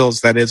of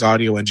skills that is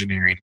audio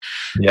engineering.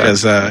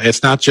 Because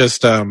it's not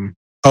just, I'm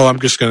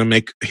just going to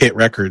make hit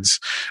records.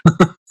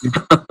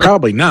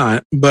 Probably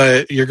not,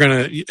 but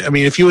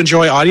if you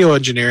enjoy audio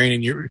engineering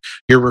and you're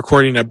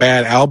recording a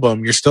bad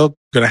album, you're still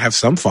going to have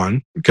some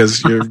fun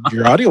because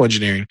you're audio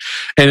engineering.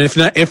 And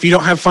if you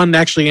don't have fun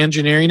actually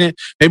engineering it,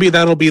 maybe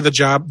that'll be the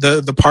job,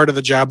 the part of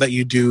the job that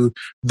you do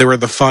where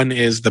the fun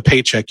is the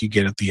paycheck you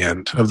get at the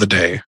end of the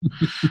day.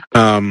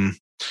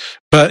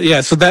 But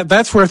yeah, so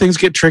that's where things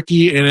get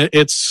tricky. And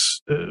it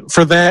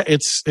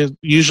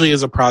usually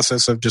is a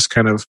process of just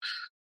kind of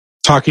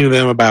talking to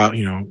them about,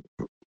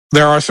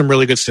 there are some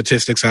really good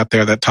statistics out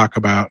there that talk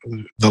about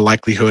the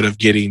likelihood of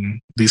getting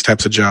these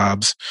types of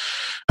jobs.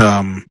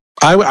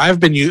 I've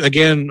been,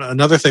 again,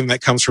 another thing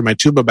that comes from my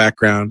tuba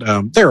background,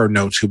 there are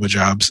no tuba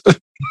jobs.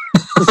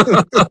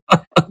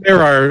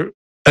 There are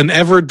an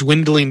ever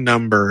dwindling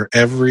number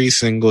every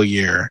single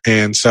year.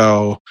 And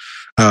so,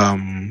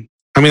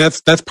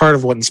 that's part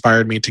of what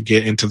inspired me to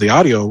get into the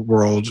audio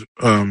world,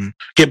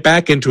 get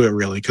back into it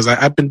really, because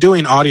I've been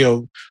doing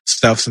audio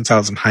stuff since I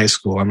was in high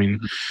school. I mean,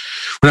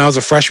 when I was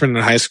a freshman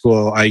in high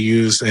school, I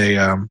used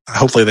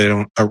hopefully they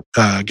don't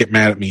get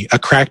mad at me, a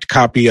cracked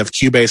copy of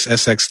Cubase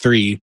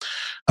SX3.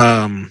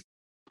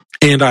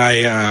 And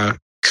I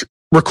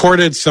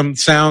recorded some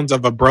sounds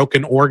of a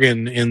broken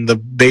organ in the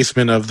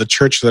basement of the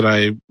church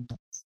that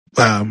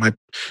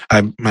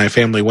my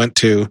family went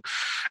to.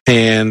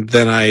 And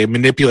then I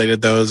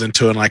manipulated those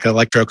into an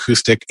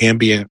electroacoustic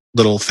ambient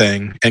little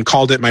thing and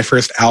called it my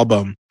first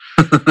album,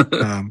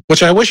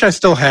 which I wish I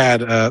still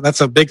had.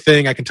 That's a big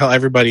thing. I can tell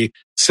everybody,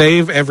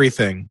 save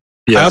everything.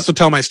 Yeah. I also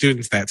tell my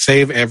students that,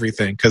 save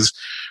everything, because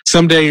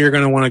someday you're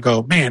going to want to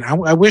go, man,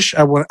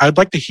 I'd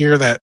like to hear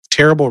that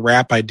terrible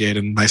rap I did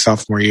in my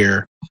sophomore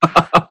year.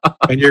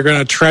 And you're going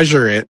to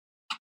treasure it.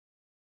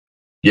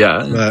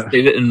 Yeah.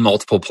 Save it in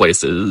multiple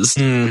places,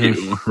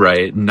 too,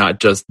 right? Not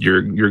just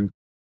your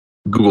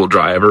Google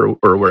Drive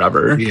or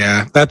wherever.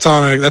 Yeah, that's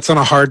on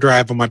a hard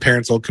drive on my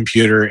parents' old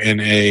computer in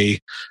a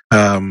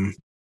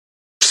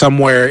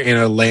somewhere in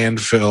a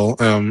landfill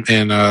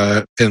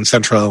in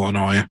central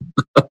Illinois.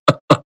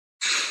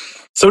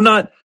 So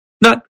not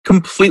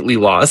completely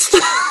lost.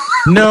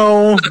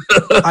 No,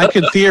 I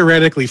could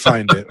theoretically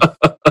find it.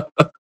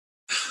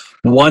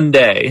 One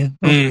day,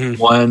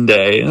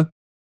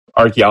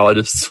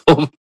 archaeologists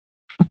will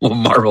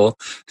marvel,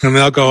 and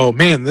they'll go,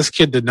 "Man, this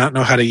kid did not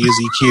know how to use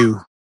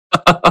EQ."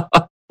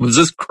 Was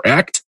this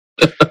cracked?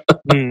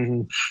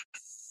 Mm-hmm.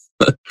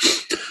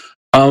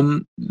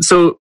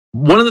 So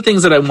one of the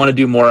things that I want to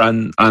do more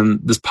on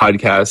this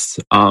podcast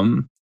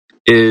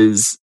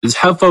is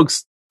have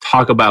folks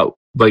talk about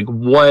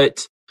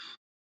what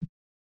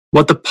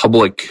what the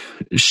public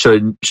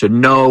should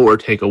know or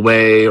take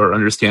away or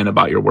understand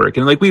about your work.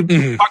 And like we've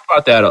talked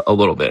about that a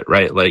little bit,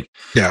 right? Like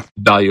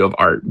value of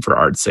art for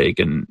art's sake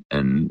and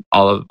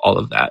all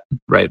of that,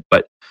 right?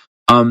 But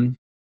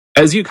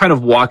as you kind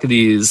of walk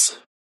these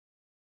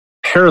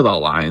parallel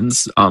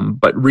lines,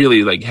 but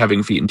really like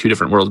having feet in two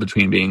different worlds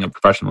between being a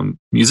professional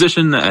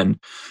musician and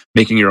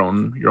making your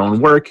own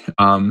work,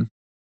 and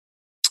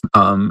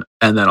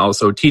then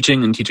also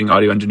teaching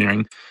audio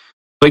engineering.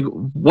 Like,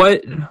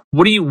 what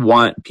do you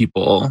want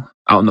people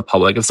out in the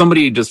public, if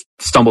somebody just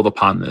stumbled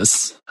upon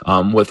this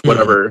with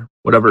whatever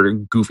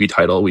goofy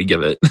title we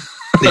give it?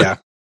 Yeah.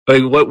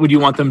 Like, what would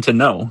you want them to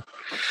know?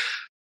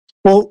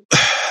 Well,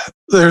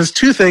 there's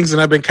two things,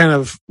 and I've been kind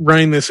of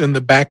running this in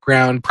the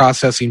background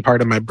processing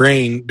part of my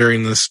brain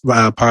during this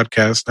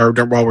podcast,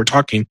 or while we're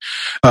talking.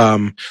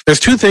 There's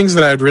two things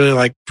that I'd really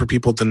like for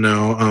people to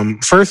know.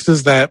 First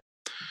is that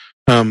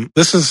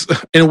this is,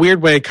 in a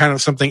weird way, kind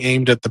of something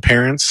aimed at the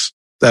parents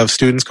of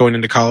students going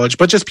into college,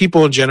 but just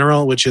people in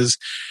general, which is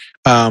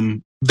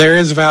there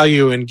is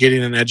value in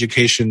getting an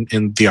education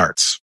in the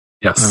arts.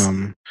 Yes.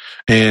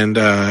 And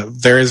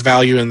there is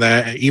value in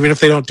that, even if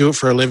they don't do it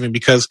for a living,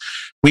 because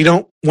we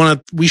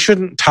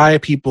shouldn't tie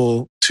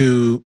people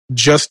to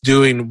just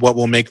doing what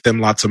will make them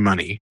lots of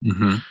money.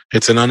 Mm-hmm.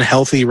 It's an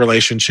unhealthy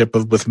relationship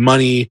with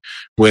money,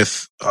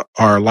 with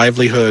our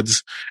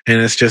livelihoods,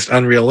 and it's just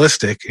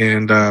unrealistic.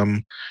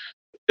 And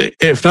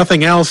if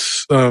nothing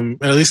else, at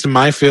least in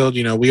my field,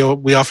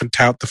 we often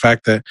tout the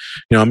fact that,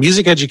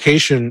 music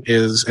education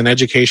is an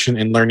education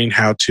in learning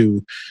how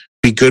to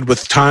be good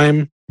with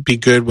time, be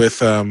good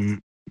with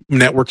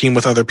networking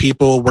with other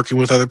people, working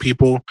with other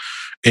people,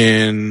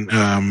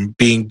 and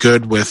being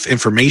good with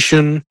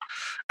information.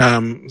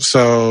 But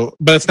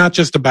it's not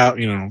just about,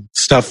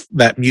 stuff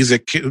that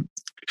music,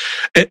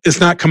 it's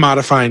not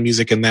commodifying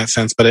music in that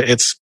sense, but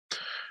it's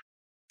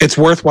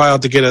worthwhile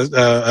to get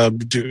a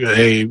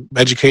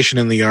education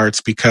in the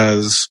arts,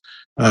 because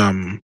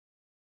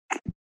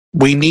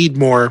we need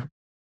more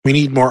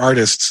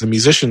artists and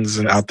musicians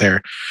out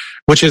there,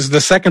 which is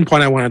the second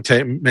point I wanted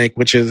to make,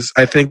 which is,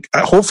 I think,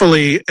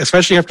 hopefully,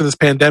 especially after this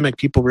pandemic,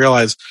 people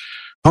realize,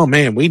 oh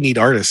man, we need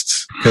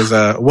artists, because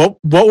what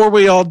were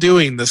we all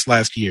doing this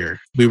last year?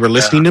 We were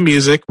listening to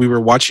music, we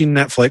were watching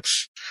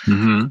Netflix,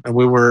 and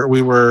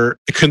we were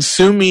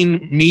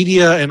consuming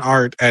media and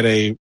art at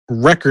a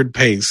record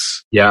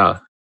pace.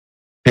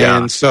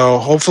 And so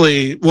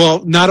hopefully,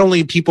 not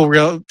only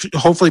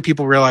hopefully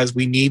people realize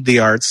we need the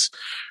arts,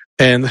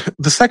 and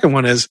the second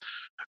one is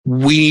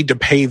we need to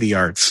pay the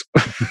arts.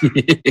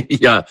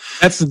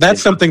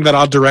 That's something that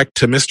I'll direct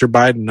to Mr.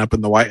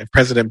 Biden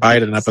President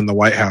Biden up in the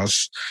White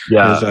House.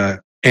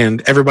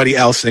 And everybody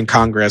else in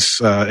Congress.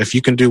 If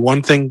you can do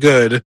one thing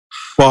good,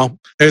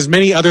 there's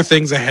many other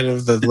things ahead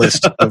of the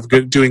list of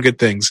doing good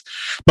things.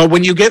 But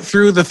when you get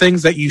through the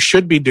things that you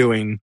should be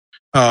doing,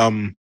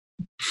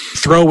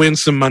 throw in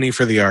some money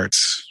for the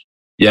arts.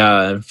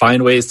 Yeah,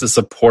 find ways to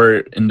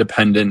support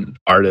independent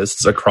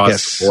artists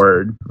across the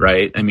board,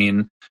 right? I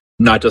mean,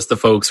 not just the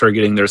folks who are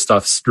getting their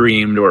stuff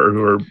streamed or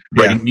who are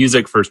writing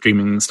music for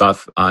streaming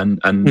stuff on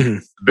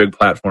big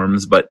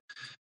platforms, but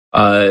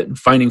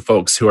finding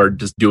folks who are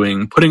just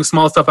putting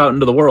small stuff out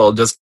into the world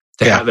just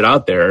to have it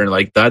out there. And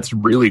like, that's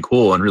really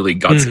cool and really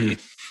gutsy.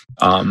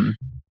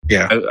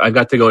 I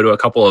got to go to a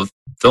couple of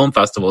film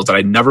festivals that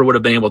I never would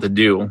have been able to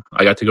do.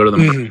 I got to go to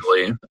them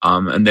virtually.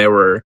 And they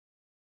were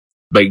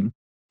like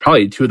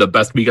probably two of the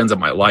best weekends of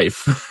my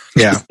life.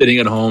 Just sitting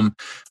at home,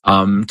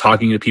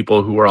 talking to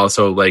people who were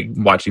also like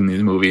watching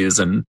these movies,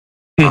 and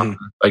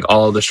like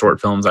all of the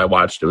short films I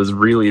watched. It was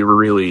really,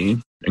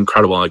 really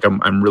incredible. Like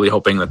I'm really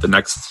hoping that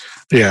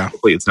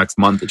hopefully it's next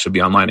month, it should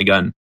be online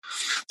again.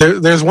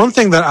 There's one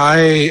thing that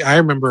I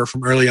remember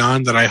from early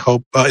on that I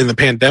hope in the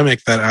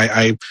pandemic that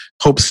I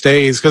hope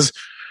stays, because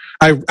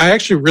I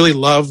actually really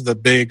love the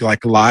big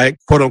like live,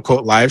 quote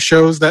unquote, live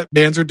shows that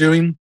bands are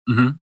doing.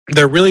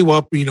 They're really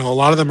well, a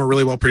lot of them are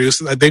really well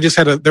produced. They just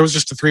there was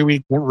just a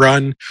 3-week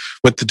run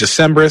with the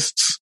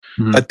Decemberists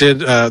that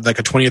did like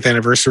a 20th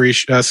anniversary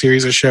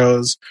series of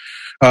shows.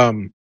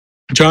 John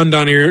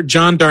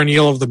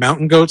Darnielle of the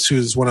Mountain Goats,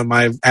 who's one of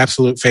my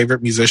absolute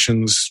favorite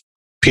musicians,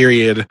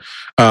 period.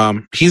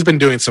 He's been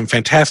doing some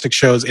fantastic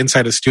shows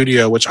inside a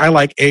studio, which I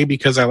like, A,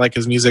 because I like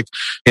his music,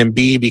 and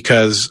B,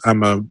 because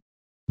I'm a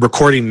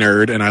recording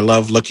nerd and I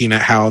love looking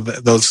at how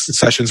those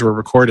sessions were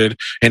recorded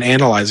and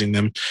analyzing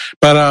them.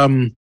 But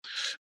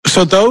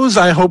so those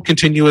I hope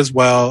continue as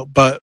well,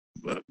 but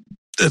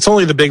it's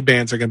only the big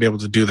bands that are going to be able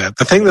to do that.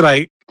 The thing that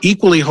I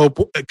equally hope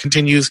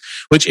continues,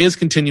 which is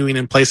continuing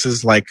in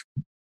places like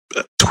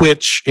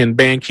Twitch and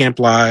Bandcamp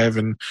Live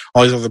and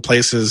all these other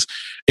places,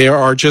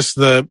 are just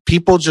the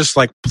people just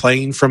like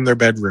playing from their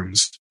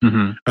bedrooms.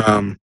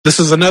 This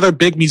is another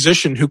big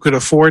musician who could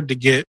afford to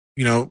get,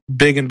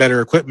 big and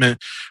better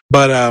equipment.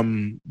 But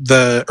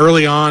the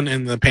early on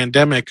in the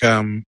pandemic,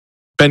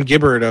 Ben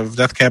Gibbard of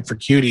Death Cab for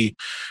Cutie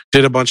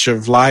did a bunch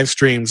of live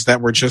streams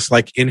that were just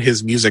like in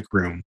his music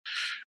room.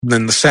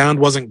 Then the sound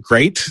wasn't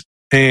great,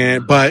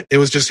 but it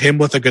was just him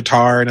with a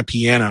guitar and a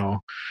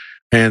piano.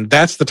 And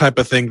that's the type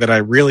of thing that I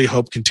really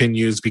hope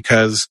continues,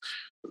 because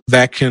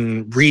that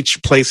can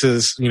reach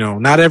places,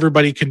 not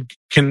everybody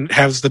can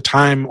has the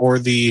time or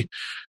the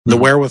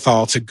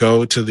wherewithal to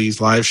go to these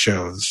live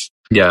shows.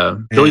 Yeah.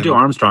 Billy Joe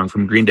Armstrong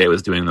from Green Day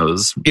was doing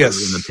those in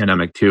the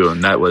pandemic too.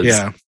 And that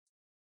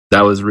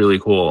was really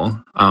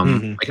cool. I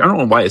don't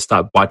know why I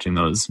stopped watching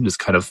those, just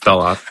kind of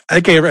fell off.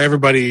 I think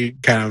everybody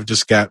kind of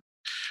just I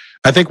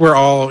think we're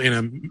all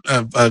in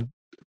a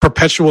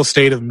perpetual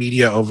state of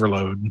media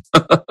overload.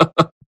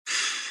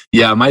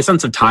 Yeah, my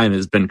sense of time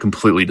has been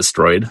completely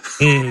destroyed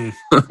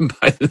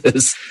by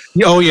this.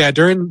 Oh yeah,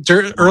 during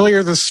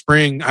earlier this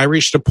spring, I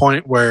reached a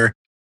point where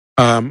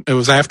it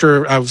was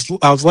after I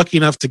was lucky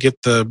enough to get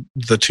the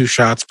 2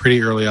 shots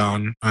pretty early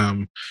on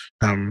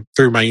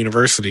through my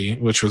university,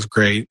 which was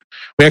great.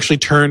 We actually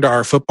turned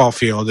our football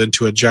field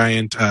into a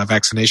giant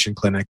vaccination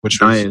clinic, which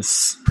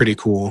was pretty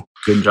cool.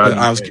 Good job.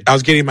 I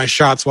was getting my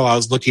shots while I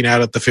was looking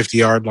out at the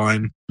 50-yard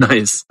line.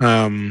 Nice.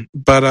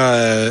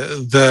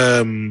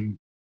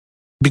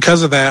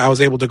 Because of that, I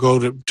was able to go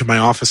to my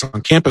office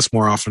on campus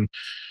more often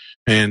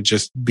and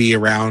just be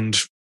around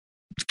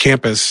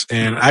campus.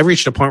 And I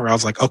reached a point where I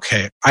was like,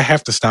 okay, I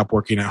have to stop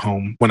working at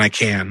home when I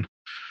can,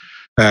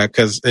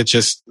 because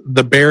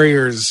the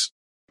barriers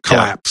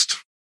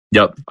collapsed.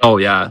 Yep. Oh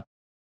yeah.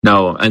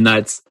 No. And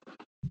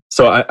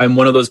I'm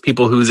one of those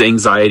people whose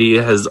anxiety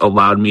has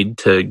allowed me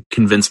to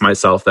convince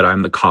myself that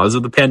I'm the cause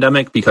of the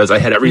pandemic, because I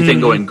had everything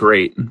going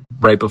great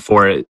right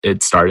before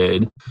it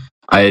started.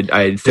 I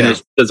had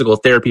finished physical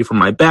therapy for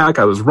my back.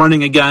 I was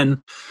running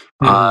again.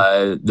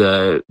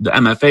 The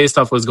MFA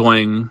stuff was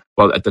going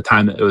well at the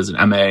time. It was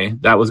an MA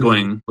that was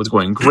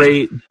going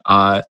great.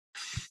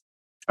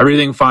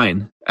 Everything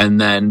fine. And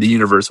then the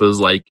universe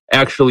was like,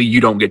 actually, you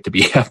don't get to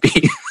be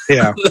happy.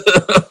 Yeah.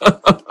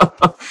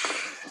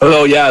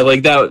 Oh yeah,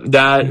 like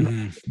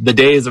that. The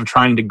days of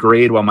trying to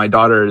grade while my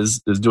daughter is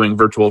doing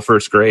virtual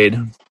first grade,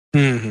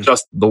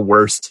 just the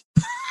worst.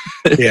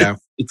 Yeah.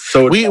 It's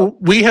so we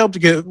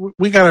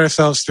got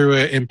ourselves through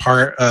it in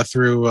part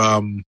through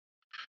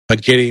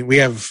we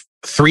have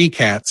 3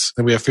 cats,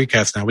 and we have 3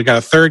 cats now. We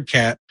got a 3rd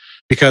cat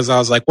because I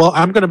was like, well,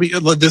 I'm going to be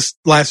this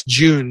last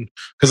June,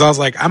 because I was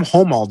like, I'm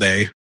home all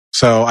day,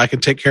 so I can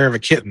take care of a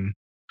kitten.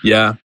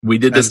 Yeah, we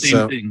did the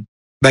same thing.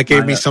 That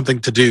gave me something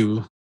to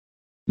do.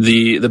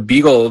 The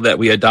beagle that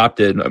we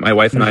adopted, my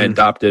wife and I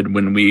adopted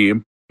when we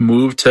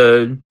moved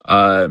to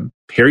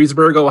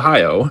Perrysburg,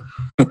 Ohio,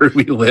 where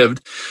we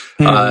lived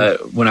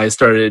when I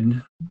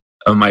started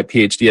my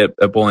PhD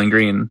at Bowling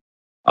Green.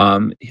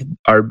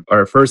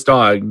 Our first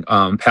dog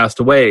passed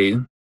away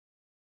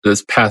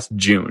this past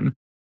June,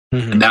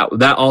 and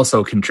that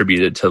also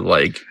contributed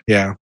to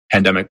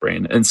pandemic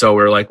brain. And so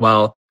we're like,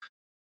 well,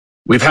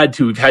 we've had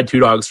 2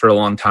 dogs for a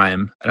long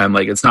time, and I'm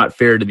like, it's not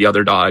fair to the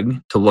other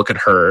dog to look at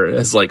her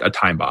as like a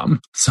time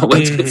bomb. So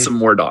let's get some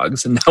more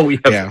dogs. And now we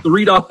have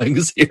 3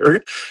 dogs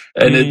here,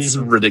 and it's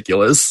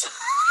ridiculous.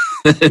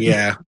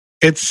 Yeah,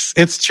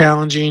 it's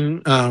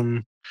challenging.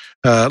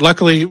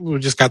 Luckily, we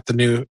just got the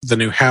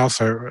new house,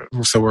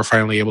 so we're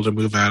finally able to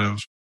move out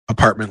of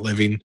apartment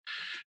living,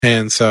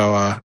 and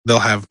so they'll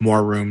have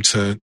more room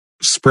to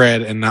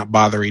spread and not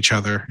bother each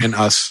other and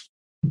us.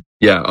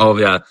 Yeah. Oh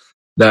yeah.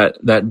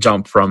 That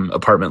jump from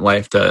apartment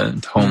life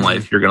to home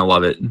life, you're gonna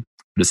love it.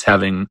 Just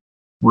having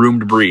room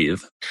to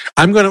breathe.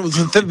 I'm gonna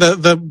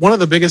the one of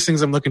the biggest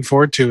things I'm looking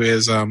forward to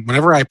is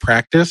whenever I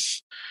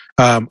practice.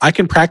 I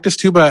can practice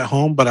tuba at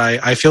home, but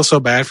I feel so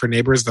bad for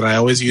neighbors that I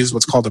always use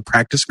what's called a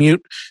practice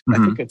mute. I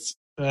think it's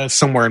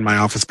somewhere in my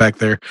office back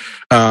there.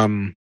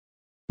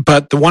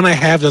 But the one I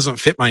have doesn't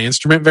fit my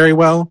instrument very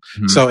well.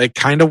 So it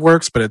kind of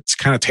works, but it's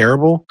kind of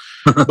terrible.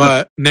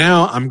 But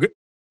now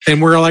and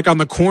we're like on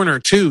the corner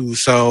too.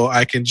 So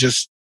I can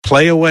just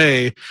play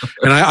away.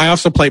 And I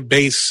also play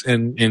bass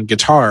and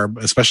guitar,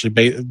 especially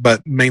bass,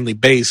 but mainly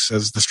bass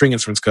as the string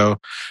instruments go.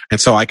 And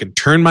so I can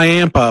turn my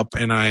amp up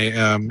and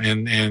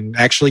and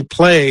actually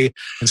play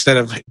instead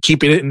of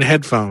keeping it in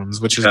headphones,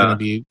 which is going to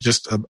be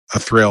just a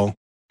thrill.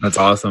 That's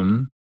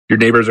awesome. Your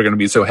neighbors are going to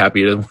be so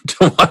happy to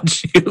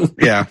watch you.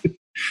 Yeah.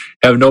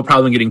 Have no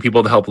problem getting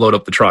people to help load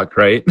up the truck,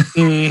 right?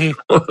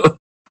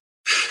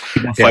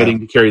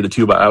 Fighting to carry the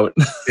tuba out.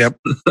 Yep.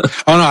 Oh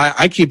no,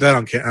 I keep that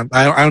on campus.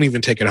 I don't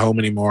even take it home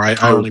anymore. I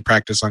only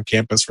practice on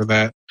campus for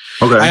that.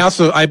 Okay. I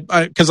also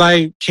because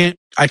I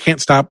can't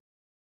stop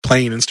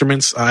playing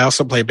instruments. I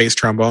also play bass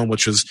trombone,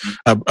 which is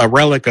a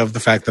relic of the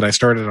fact that I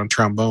started on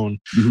trombone.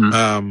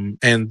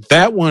 And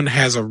that one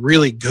has a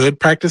really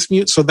good practice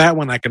mute, so that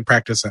one I can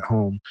practice at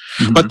home.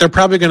 But they're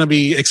probably going to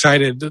be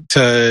excited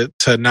to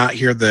not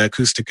hear the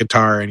acoustic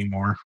guitar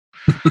anymore.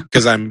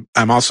 Because I'm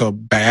also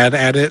bad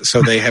at it,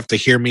 so they have to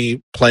hear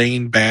me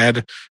playing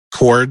bad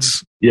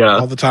chords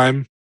all the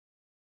time.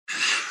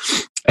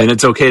 And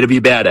it's okay to be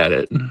bad at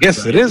it.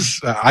 Yes, it is.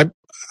 I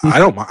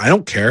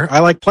don't care. I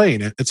like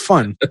playing it. It's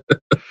fun.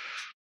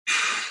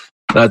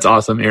 That's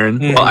awesome, Aaron.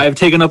 Well, I've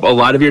taken up a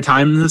lot of your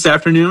time this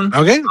afternoon.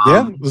 Okay,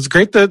 yeah, it was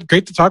great to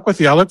talk with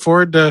you. I look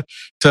forward to.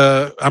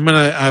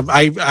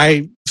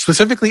 I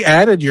specifically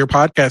added your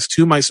podcast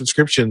to my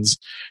subscriptions,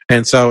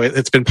 and so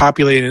it's been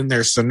populated in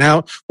there. So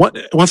now,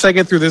 once I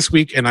get through this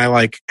week and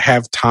I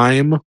have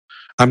time,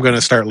 I'm going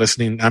to start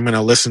listening. I'm going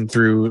to listen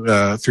through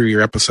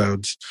your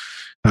episodes.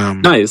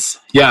 Nice,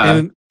 yeah.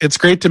 And it's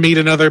great to meet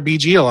another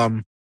BG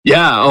alum.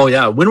 Yeah. Oh,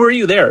 yeah. When were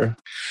you there?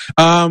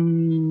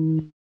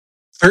 13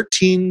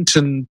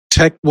 to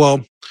tech.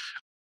 Well,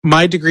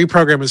 my degree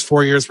program is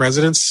 4 years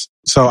residence.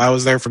 So I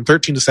was there from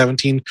 13 to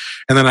 17.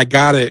 And then I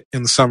got it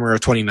in the summer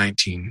of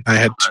 2019.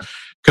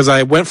 Because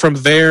I went from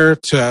there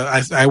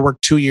to, I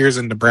worked 2 years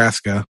in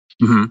Nebraska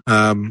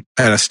at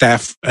a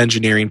staff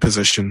engineering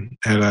position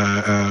at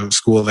a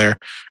school there.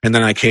 And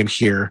then I came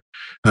here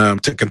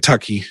to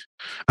Kentucky.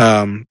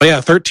 But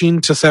yeah,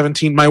 13 to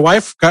 17. My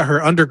wife got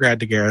her undergrad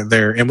together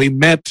there, and we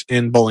met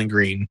in Bowling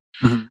Green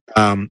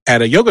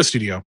at a yoga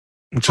studio,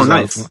 which is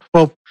nice.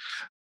 Well,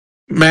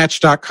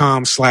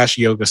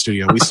 Match.com/yoga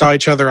studio. We saw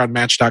each other on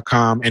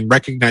Match.com and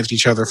recognized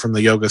each other from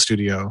the yoga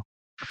studio.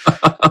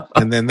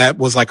 And then that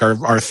was like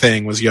our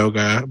thing was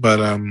yoga.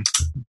 But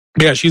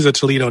yeah, she's a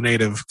Toledo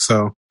native,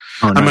 so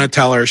I'm going to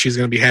tell her she's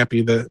going to be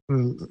happy that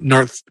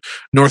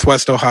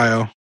Northwest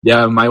Ohio.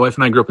 Yeah, my wife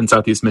and I grew up in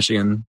Southeast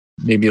Michigan,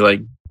 maybe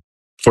like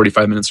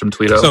 45 minutes from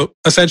Toledo. So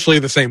essentially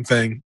the same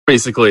thing.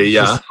 Basically,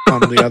 yeah.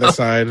 On the other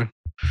side.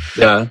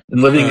 Yeah,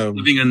 and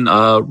living in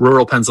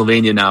rural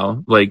Pennsylvania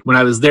now. Like when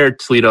I was there,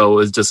 Toledo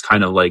was just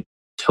kind of like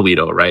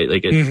Toledo, right?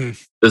 Like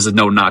there's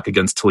no knock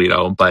against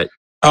Toledo, but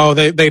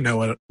they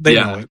know it. They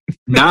know it.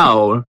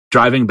 Now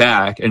driving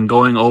back and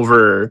going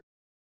over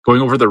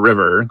the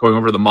river, going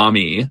over the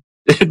Maumee,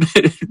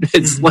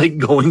 it's like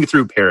going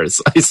through Paris.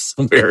 I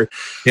swear.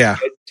 Yeah,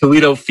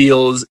 Toledo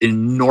feels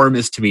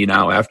enormous to me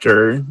now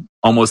after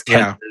almost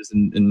 10 years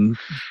in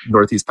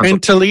Northeast Pennsylvania.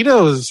 And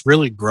Toledo has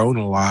really grown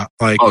a lot.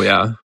 Like, oh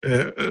yeah,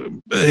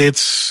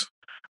 there's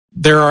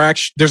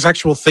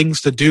actual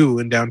things to do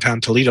in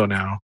downtown Toledo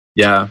now.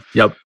 Yeah.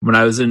 Yep. When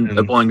I was in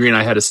Bowling Green,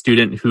 I had a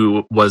student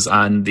who was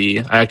on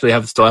I actually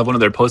still have one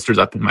of their posters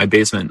up in my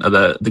basement of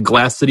the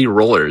Glass City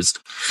Rollers.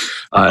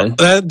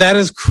 That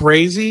is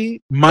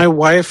crazy. My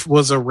wife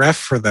was a ref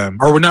for them,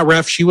 or not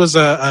ref. She was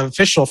a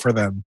official for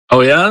them.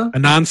 Oh yeah, a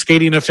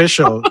non-skating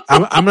official.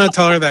 I'm going to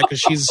tell her that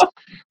because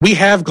we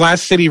have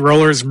Glass City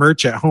Rollers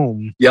merch at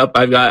home. Yep.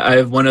 I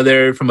have one of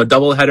their from a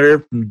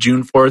doubleheader from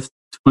June 4th,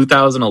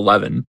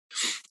 2011.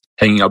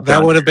 Hanging up.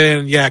 That would have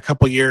been a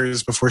couple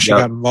years before she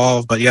got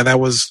involved, but yeah,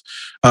 that was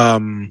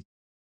like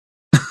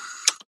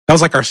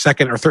our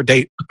second or third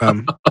date.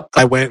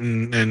 I went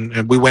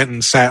and we went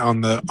and sat on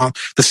the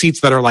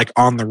seats that are like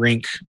on the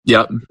rink.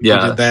 Yep,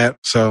 yeah, we did that.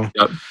 So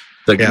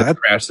the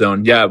crash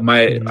zone. Yeah,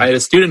 I had a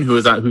student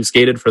who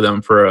skated for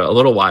them for a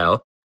little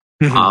while,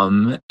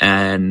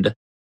 and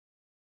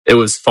it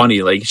was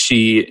funny. Like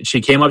she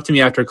came up to me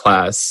after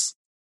class.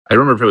 I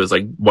don't remember if it was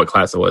like what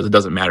class it was. It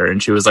doesn't matter.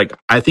 And she was like,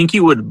 "I think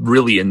you would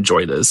really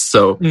enjoy this.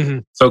 So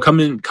come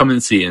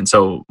and see." And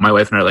so my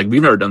wife and I are like,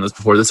 "We've never done this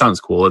before. This sounds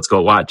cool. Let's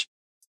go watch."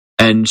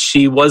 And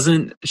she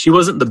wasn't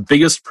the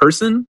biggest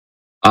person.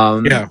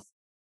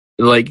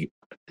 Like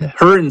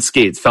her in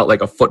skates felt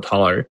like a foot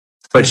taller,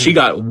 but she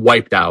got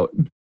wiped out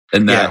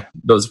in that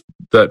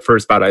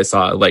first bout I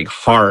saw, like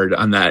hard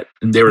on that.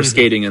 And they were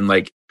skating in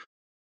like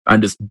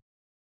on just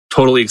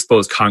totally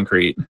exposed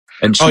concrete,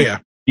 and she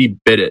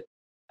bit it.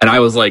 And I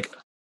was like,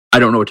 I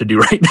don't know what to do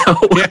right now.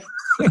 Yeah.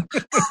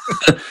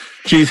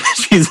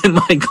 she's in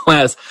my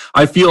class.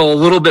 I feel a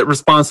little bit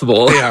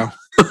responsible. Yeah.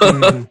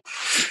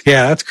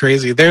 Yeah, that's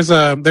crazy. There's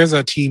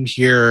a team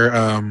here.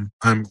 I'm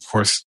of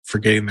course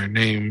forgetting their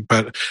name,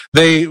 but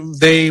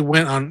they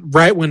went on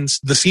right when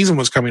the season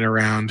was coming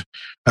around.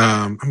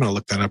 I'm gonna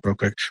look that up real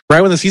quick.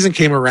 Right when the season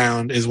came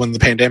around is when the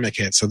pandemic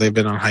hit, so they've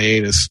been on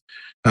hiatus.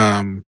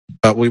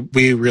 But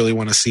we really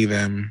want to see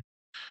them.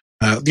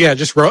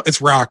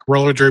 It's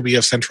roller derby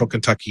of Central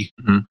Kentucky.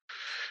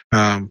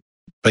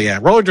 But yeah,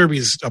 roller derby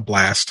is a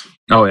blast.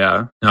 Oh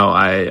yeah, no,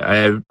 I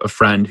have a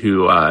friend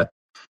who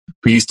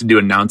used to do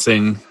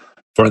announcing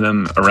for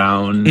them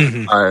around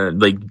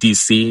like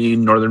DC,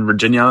 Northern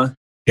Virginia.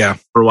 Yeah,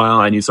 for a while,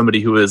 I knew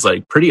somebody who was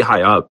like pretty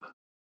high up.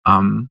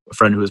 A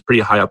friend who was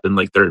pretty high up in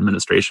like their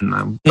administration.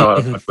 I'm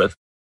with,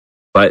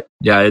 but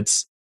yeah,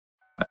 it's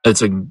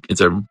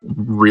a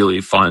really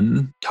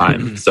fun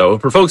time. So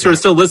for folks who are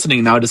still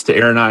listening now, just to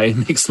Aaron and I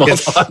make small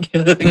talk,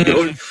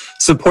 go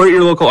support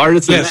your local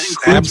artists. Yes,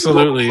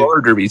 absolutely.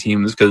 Roller derby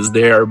teams because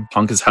they are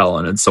punk as hell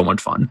and it's so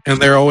much fun.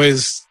 And they're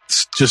always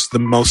just the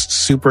most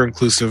super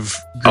inclusive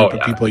group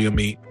of people you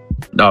meet.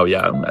 Oh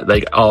yeah,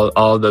 like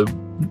all the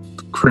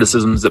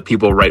criticisms that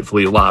people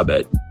rightfully lob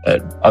at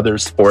other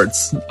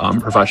sports,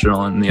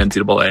 professional and the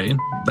NCAA,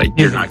 like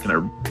you're not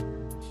going to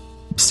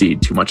see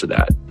too much of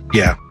that.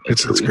 Yeah,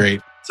 it's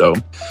great. So,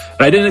 and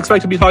I didn't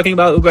expect to be talking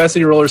about the Glass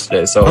City Rollers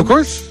today. So, of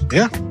course,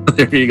 yeah.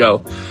 There you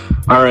go.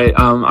 All right,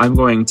 I'm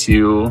going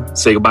to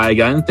say goodbye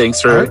again.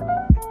 Thanks for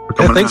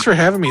coming. Thanks for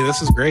having me.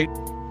 This is great.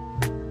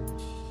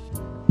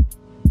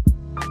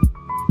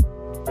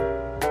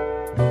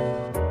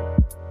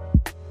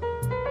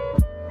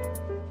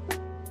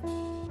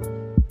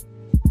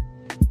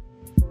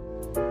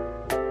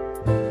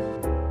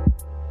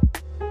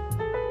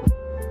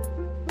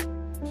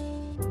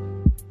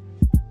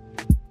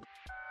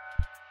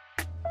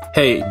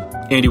 Hey,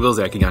 Andy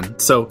Wilczak again.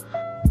 So,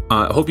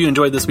 I hope you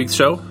enjoyed this week's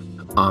show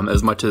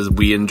as much as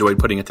we enjoyed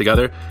putting it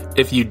together.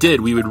 If you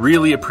did, we would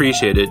really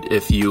appreciate it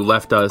if you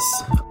left us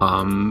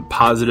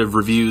positive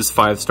reviews,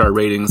 5-star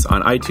ratings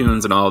on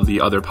iTunes and all of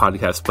the other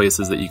podcast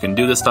places that you can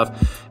do this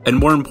stuff. And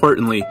more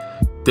importantly,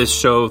 this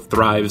show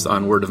thrives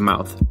on word of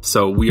mouth.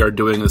 So we are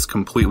doing this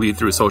completely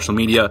through social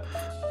media.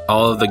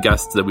 All of the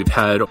guests that we've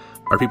had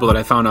are people that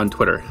I found on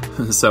Twitter.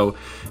 So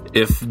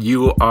if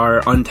you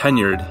are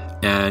untenured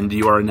and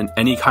you are in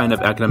any kind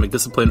of academic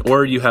discipline,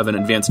 or you have an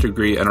advanced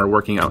degree and are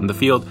working out in the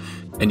field,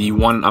 and you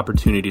want an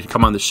opportunity to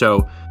come on the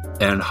show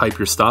and hype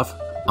your stuff,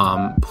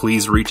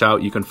 please reach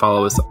out. You can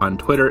follow us on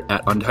Twitter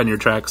at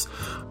UntenuredTracks,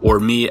 or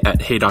me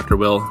at Hey Dr.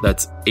 Will.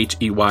 That's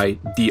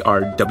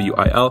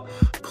HEYDRWIL.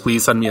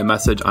 Please send me a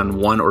message on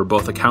one or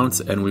both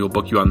accounts, and we will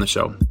book you on the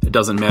show. It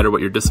doesn't matter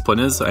what your discipline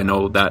is. I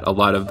know that a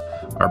lot of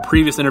our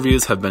previous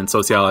interviews have been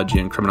sociology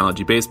and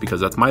criminology based because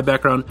that's my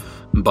background,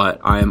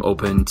 but I am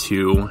open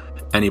to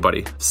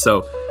anybody.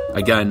 So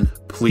again,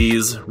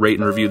 please rate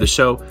and review the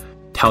show.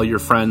 Tell your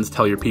friends,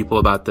 tell your people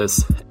about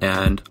this,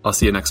 and I'll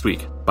see you next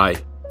week.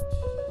 Bye.